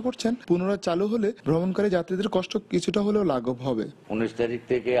ব্যবসায়ীরা মনে করছেন পুনরায় চালু হলে ভ্রমণকারী যাত্রীদের কষ্ট কিছুটা হলেও লাঘব হবে। 19 তারিখ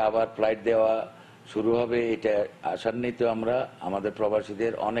থেকে আবার ফ্লাইট দেওয়া শুরু হবে, এটা আশান্বিত আমরা। আমাদের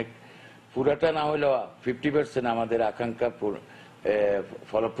প্রবাসীদের অনেক, পুরাটা না হলেও 50% আমাদের আকাঙ্ক্ষা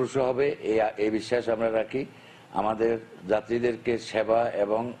ফলপ্রসূ হবে এই বিশ্বাস আমরা রাখি। আমাদের যাত্রীদেরকে সেবা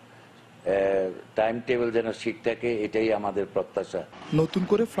এবং টাইম টেবিল যেন ঠিক থাকে, এটাই আমাদের প্রত্যাশা। নতুন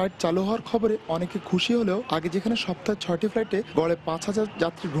করে ফ্লাইট চালু হওয়ার খবরে অনেকে খুশি হলেও আগে যেখানে সপ্তাহে 6টি ফ্লাইটে গড়ে 5000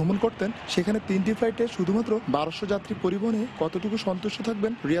 যাত্রী ভ্রমণ করতেন, সেখানে 3টি ফ্লাইটে শুধুমাত্র 1200 যাত্রী পরিবহনে কতটুকু সন্তুষ্ট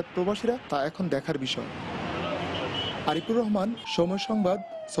থাকবেন রিয়াদ প্রবাসীরা, তা এখন দেখার বিষয়। আরিফুর রহমান, সময় সংবাদ,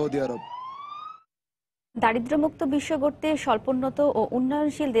 সৌদি আরব। দারিদ্র্যমুক্ত বিশ্ব গড়তে স্বল্পোন্নত ও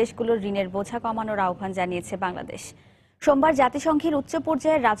উন্নয়নশীল দেশগুলোর ঋণের বোঝা কমানোর আহ্বান জানিয়েছে বাংলাদেশ। সোমবার জাতিসংঘের উচ্চ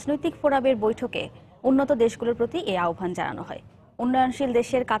পর্যায়ের রাজনৈতিক ফোরামের বৈঠকে উন্নত দেশগুলোর প্রতি এই আহ্বান জানানো হয়। উন্নয়নশীল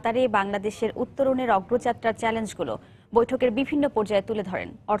দেশের কাতারে বাংলাদেশের উত্তরণের অগ্রযাত্রার চ্যালেঞ্জগুলো বৈঠকের বিভিন্ন পর্যায়ে তুলে ধরেন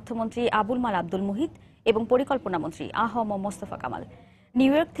অর্থমন্ত্রী আবুল মাল আব্দুল মুহিত এবং পরিকল্পনা মন্ত্রী আ.হ.ম মোস্তফা কামাল।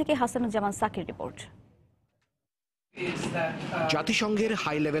 নিউ ইয়র্ক থেকে হাসানুজ্জামান সাকির রিপোর্ট। জাতিসংঘের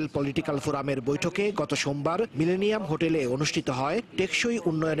হাই লেভেল পলিটিক্যাল ফোরামের বৈঠকে গত সোমবার মিলেনিয়াম হোটেলে অনুষ্ঠিত হয় টেকসই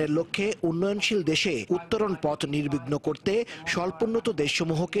উন্নয়নের লক্ষ্যে উন্নয়নশীল দেশে উত্তরণ পথ নির্বিঘ্ন করতে স্বল্পোন্নত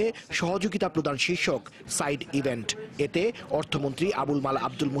দেশসমূহকে সহযোগিতা প্রদান শীর্ষক সাইড ইভেন্ট। এতে অর্থমন্ত্রী আবুল মাল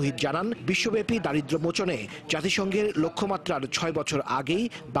আব্দুল মুহিত জানান, বিশ্বব্যাপী দারিদ্র্য মোচনে জাতিসংঘের লক্ষ্যমাত্রার 6 বছর আগেই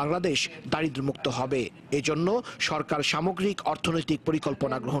বাংলাদেশ দারিদ্র্যমুক্ত হবে। এজন্য সরকার সামগ্রিক অর্থনৈতিক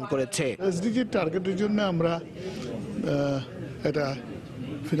পরিকল্পনা গ্রহণ করেছে। এসডিজি টার্গেটের জন্য আমরা একটা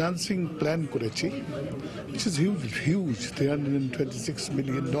ফিনান্সিং প্ল্যান করেছি, which is huge, $326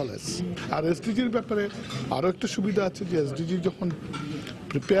 million। আর এসডিজির ব্যাপারে আরো একটা সুবিধা আছে যে এসডিজি যখন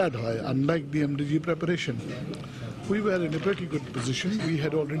প্রিপেয়ার্ড হয়, unlike the MDG preparation, we were in a pretty good position. We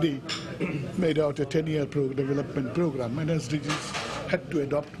had already made out a 10-year development program, and SDGs had to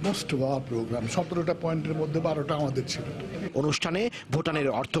adopt most of our program. 17টা পয়েন্টের মধ্যে 12টা আমাদের ছিল। অনুষ্ঠানে ভুটানের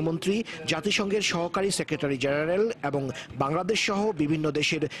অর্থমন্ত্রী, জাতিসংঘের সহকারী সেক্রেটারি জেনারেল এবং বাংলাদেশ সহ বিভিন্ন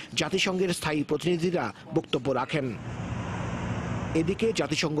দেশের জাতিসংঘের স্থায়ী প্রতিনিধিরা বক্তব্য রাখেন। এদিকে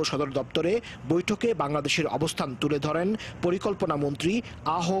জাতিসংঘ সদর দপ্তরে বৈঠকে বাংলাদেশের অবস্থান তুলে ধরেন পরিকল্পনা মন্ত্রী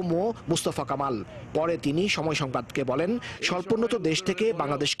আ.হ.ম মোস্তফা কামাল। পরে তিনি সময় সংবাদকে বলেন, স্বল্পোন্নত দেশ থেকে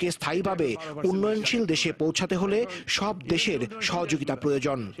বাংলাদেশকে স্থায়ীভাবে উন্নয়নশীল দেশে পৌঁছাতে হলে সব দেশের সহযোগিতা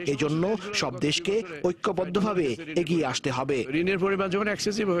প্রয়োজন। এজন্য সব দেশকে ঐক্যবদ্ধভাবে এগিয়ে আসতে হবে। ঋণের পরিমাণ যখন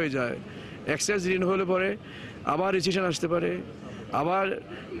এক্সেসিভ হয়ে যায়, এক্সেস ঋণ হলে পরে আবার রিসেশন আসতে পারে,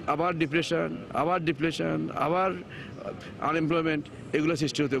 আবার ডিপ্রেশন, আবার ডিপ্লেশন, আবার আনএমপ্লয়মেন্ট, এগুলো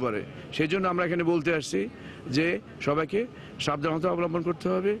সৃষ্টি হতে পারে। সেই জন্য আমরা এখানে বলতে আসছি যে সবাইকে সাবধানতা অবলম্বন করতে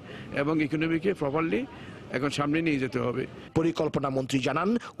হবে এবং ইকোনমিকে প্রপারলি এখন সামনে নিয়ে যেতে হবে। পরিকল্পনা মন্ত্রী জানান,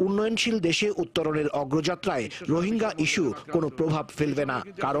 উন্নয়নশীল দেশে উত্তরণের অগ্রযাত্রায় রোহিঙ্গা ইস্যু কোনো প্রভাব ফেলবে না,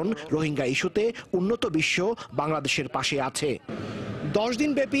 কারণ রোহিঙ্গা ইস্যুতে উন্নত বিশ্ব বাংলাদেশের পাশে আছে। 10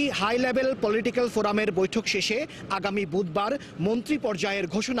 দিনব্যাপী হাই লেভেল পলিটিক্যাল ফোরামের বৈঠক শেষে আগামী বুধবার মন্ত্রী পর্যায়ের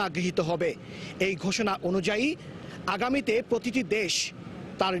ঘোষণা গৃহীত হবে। এই ঘোষণা অনুযায়ী আগামীতে প্রতিটি দেশ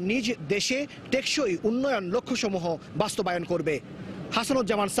তার নিজ দেশে টেকসই উন্নয়ন লক্ষ্যসমূহ বাস্তবায়ন করবে।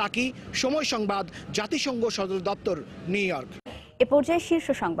 হাসানুজ্জামান সাকি, সময় সংবাদ, জাতিসংঘ সদর দপ্তর, নিউ ইয়র্ক। এ পর্যায়ে শীর্ষ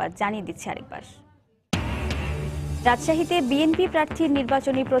সংবাদ জানিয়ে দিচ্ছে আরেকবার। রাজশাহীতে বিএনপি প্রার্থীর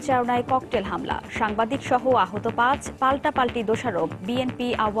নির্বাচনী প্রচারণায় ককটেল হামলা, সাংবাদিক সহ আহত 5, পাল্টাপাল্টি দোষারোপ বিএনপি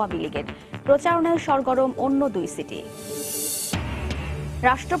আওয়ামী লীগের। প্রচারণায় সরগরম অন্য 2 সিটি।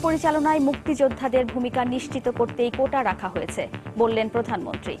 রাষ্ট্র পরিচালনায় মুক্তিযোদ্ধাদের ভূমিকা নিশ্চিত করতেই কোটা রাখা হয়েছে বললেন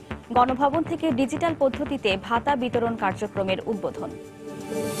প্রধানমন্ত্রী। গণভবন থেকে ডিজিটাল পদ্ধতিতে ভাতা বিতরণ কার্যক্রমের উদ্বোধন।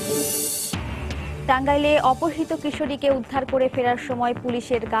 টাঙ্গাইলে অপহৃত কিশোরীকে উদ্ধার করে ফেরার সময়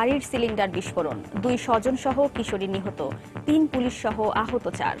পুলিশের গাড়ির সিলিন্ডার বিস্ফোরণ, 2 স্বজন সহ কিশোরী নিহত, 3 পুলিশ সহ আহত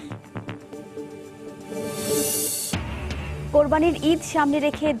 4। কোরবানির ঈদ সামনে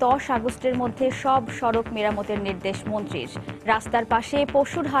রেখে 10 আগস্টের মধ্যে সব সড়ক মেরামতের নির্দেশ মন্ত্রীর। রাস্তার পাশে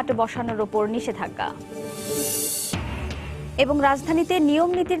পশুর হাট বসানোর ওপর নিষেধাজ্ঞা। এবং রাজধানীতে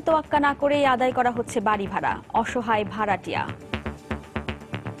নিয়ম নীতির তোয়াক্কা না করেই আদায় করা হচ্ছে বাড়ি ভাড়া, অসহায় ভাড়াটিয়া।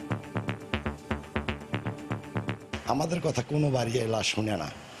 আমাদের কথা কোনো বাড়ি এলা শুনে না,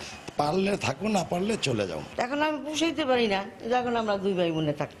 পারলে থাকো, না পারলে চলে যাও। এখন আমি পুষাইতে পারি না, এখন আমরা 2 ভাই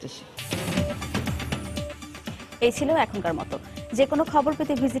বোনে থাকতেছি। এই ছিল এখনকার মতো। যে কোনো খবর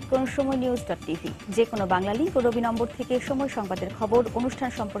পেতে ভিজিট করুন সময়নিউজ.tv। যে কোনো বাংলা লিংক ও রবি নম্বর থেকে সময় সংবাদের খবর, অনুষ্ঠান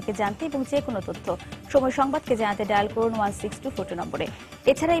সম্পর্কে জানতে এবং যে কোনো তথ্য সময় সংবাদকে জানাতে ডায়াল করুন 16242 নম্বরে।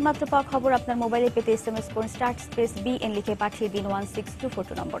 এছাড়া এই মাত্র পাওয়া খবর আপনার মোবাইলে পেতে SMS করুন *BN লিখে পাঠিয়ে দিন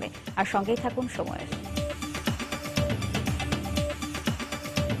 16242 নম্বরে। আর সঙ্গেই থাকুন সময়ের।